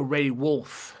win for Ray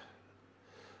Wolf.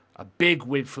 A big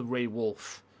win for Ray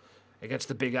Wolf against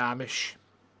the Big Amish.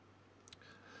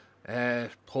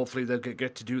 Hopefully they'll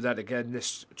get to do that again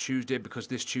this Tuesday, because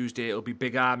this Tuesday it'll be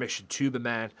Big Amish and Tuba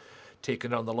Man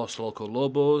taking on the Los Loco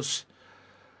Lobos.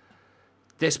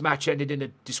 This match ended in a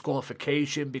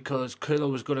disqualification because Killer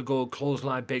was going to go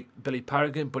clothesline Billy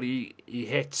Paragon, but he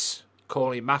hits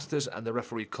Corey Masters and the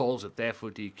referee calls it there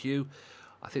for DQ.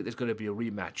 I think there's going to be a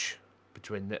rematch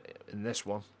in this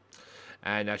one.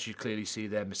 And as you clearly see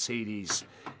there, Mercedes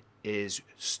is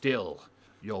still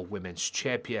your women's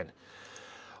champion.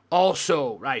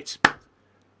 Also, right,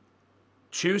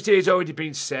 Tuesday has already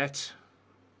been set.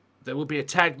 There will be a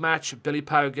tag match. Billy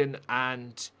Paragon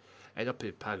not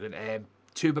Billy Paragon,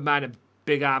 Tuba Man and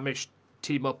Big Amish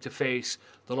team up to face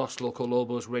the Los Loco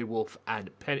Lobos, Ray Wolf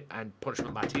and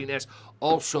Punishment Martinez.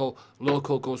 Also,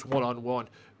 Loco goes one-on-one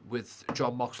with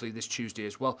John Moxley this Tuesday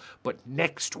as well. But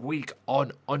next week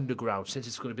on Underground, since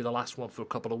it's going to be the last one for a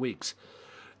couple of weeks,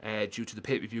 due to the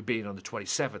pay-per-view being on the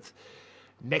 27th,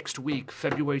 next week,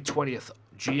 February 20th,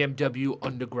 GMW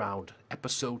Underground,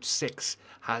 Episode 6,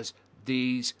 has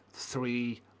these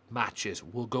 3 matches.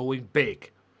 We're going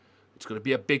big. It's going to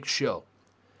be a big show.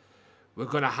 We're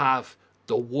going to have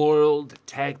the World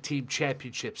Tag Team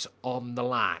Championships on the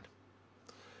line.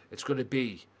 It's going to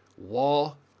be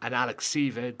War and Alex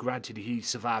Seaver. Granted, he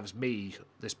survives me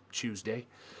this Tuesday.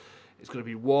 It's going to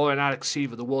be War and Alex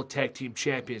Seaver, the World Tag Team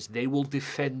Champions. They will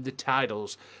defend the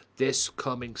titles this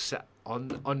coming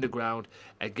on Underground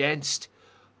against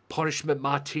Punishment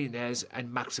Martinez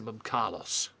and Maximum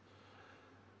Carlos.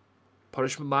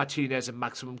 Punishment Martinez and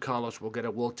Maximum Carlos will get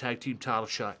a World Tag Team title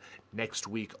shot next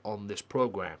week on this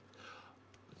program.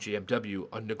 GMW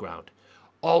Underground.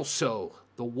 Also,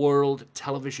 the World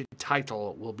Television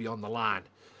title will be on the line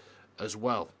as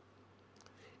well.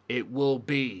 It will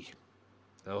be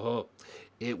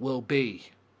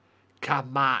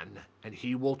Cam Martin, and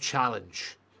he will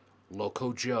challenge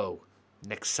Loco Joe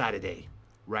next Saturday,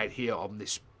 right here on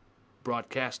this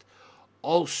broadcast.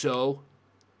 Also,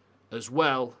 as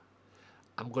well,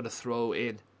 I'm going to throw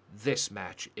in this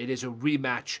match. It is a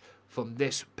rematch from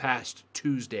this past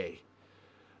Tuesday.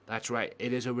 That's right,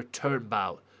 it is a return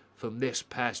bout from this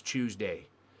past Tuesday,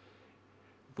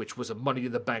 which was a Money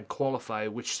in the Bank qualifier,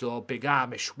 which saw Big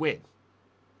Amish win.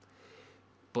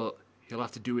 But he'll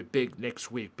have to do it big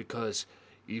next week, because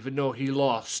even though he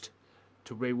lost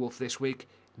to Ray Wolf this week,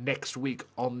 next week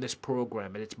on this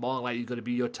program, and it's more likely going to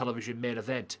be your television main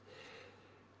event,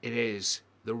 it is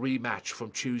the rematch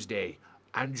from Tuesday.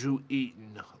 Andrew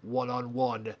Eaton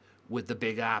one-on-one with the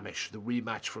Big Amish, the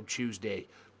rematch from Tuesday.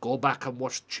 Go back and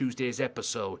watch Tuesday's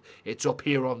episode. It's up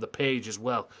here on the page as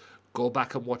well. Go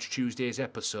back and watch Tuesday's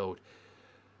episode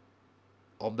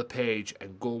on the page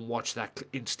and go and watch that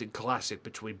instant classic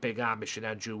between Big Amish and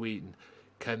Andrew Eaton.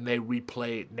 Can they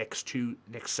replay it next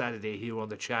Saturday here on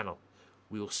the channel?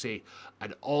 We'll see.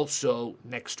 And also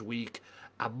next week,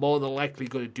 I'm more than likely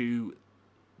going to do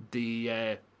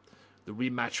the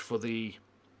rematch for the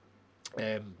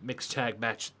mixed tag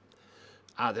match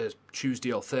either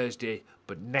Tuesday or Thursday,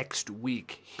 but next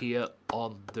week here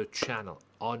on the channel,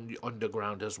 on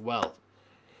Underground as well,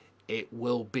 it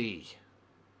will be,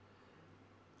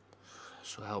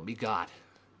 so help me God,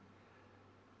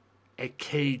 a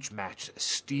cage match, a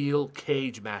steel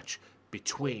cage match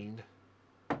between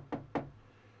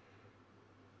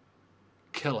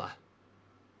Killer.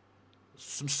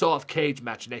 Some sort of cage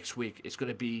match next week. It's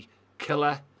going to be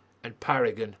Killer and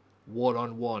Paragon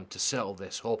one-on-one to settle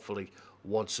this, hopefully,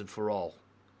 once and for all.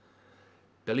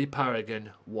 Billy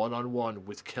Paragon one-on-one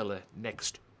with Killer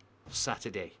next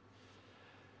Saturday.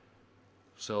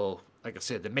 So, like I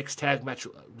said, the mixed tag match,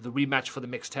 the rematch for the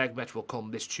mixed tag match will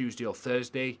come this Tuesday or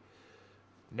Thursday.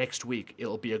 Next week,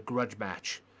 it'll be a grudge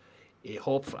match.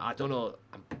 I don't know,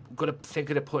 I'm going to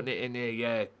think of putting it in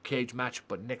a cage match,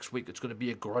 but next week it's going to be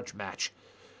a grudge match.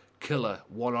 Killer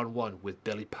one-on-one with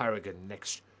Billy Paragon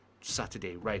next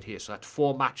Saturday right here. So that's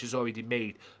 4 matches already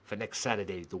made for next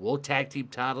Saturday. The World Tag Team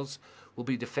titles will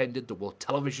be defended. The World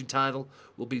Television title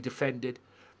will be defended.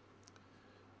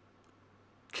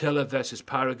 Killer versus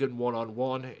Paragon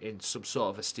one-on-one in some sort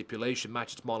of a stipulation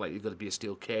match. It's more likely going to be a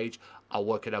steel cage. I'll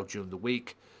work it out during the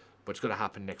week, but it's going to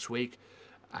happen next week.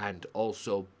 And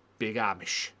also Big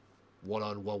Amish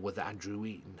one-on-one with Andrew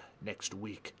Eaton next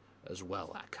week as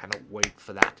well. I cannot wait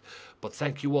for that. But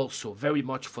thank you all so very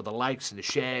much for the likes and the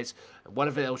shares and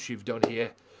whatever else you've done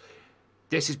here.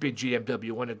 This has been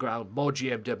GMW Underground. More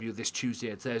GMW this Tuesday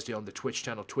and Thursday on the Twitch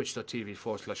channel,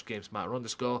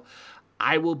 twitch.tv/Gamesmatter_.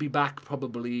 I will be back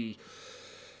probably,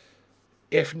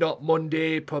 if not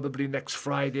Monday, probably next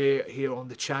Friday here on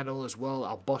the channel as well.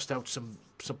 I'll bust out some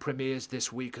premieres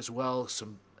this week as well,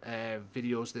 some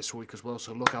videos this week as well,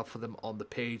 so look out for them on the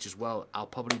page as well. I'll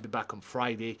probably be back on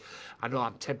Friday. I know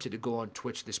I'm tempted to go on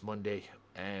Twitch this Monday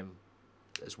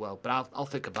as well, but I'll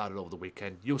think about it over the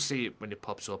weekend. You'll see it when it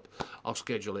pops up. I'll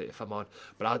schedule it if I'm on,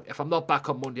 but if I'm not back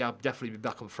on Monday, I'll definitely be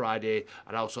back on Friday,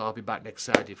 and also I'll be back next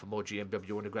Saturday for more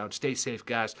GMW Underground. Stay safe,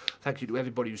 guys. Thank you to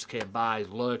everybody who's came by,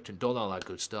 lurked, and done all that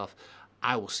good stuff.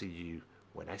 I will see you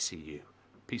when I see you.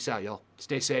 Peace out, y'all.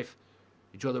 Stay safe.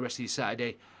 Enjoy the rest of your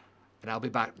Saturday. And I'll be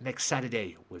back next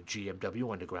Saturday with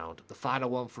GMW Underground, the final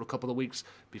one for a couple of weeks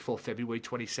before February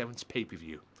 27th's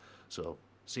pay-per-view. So,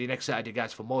 see you next Saturday,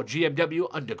 guys, for more GMW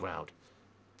Underground.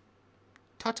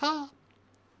 Ta-ta!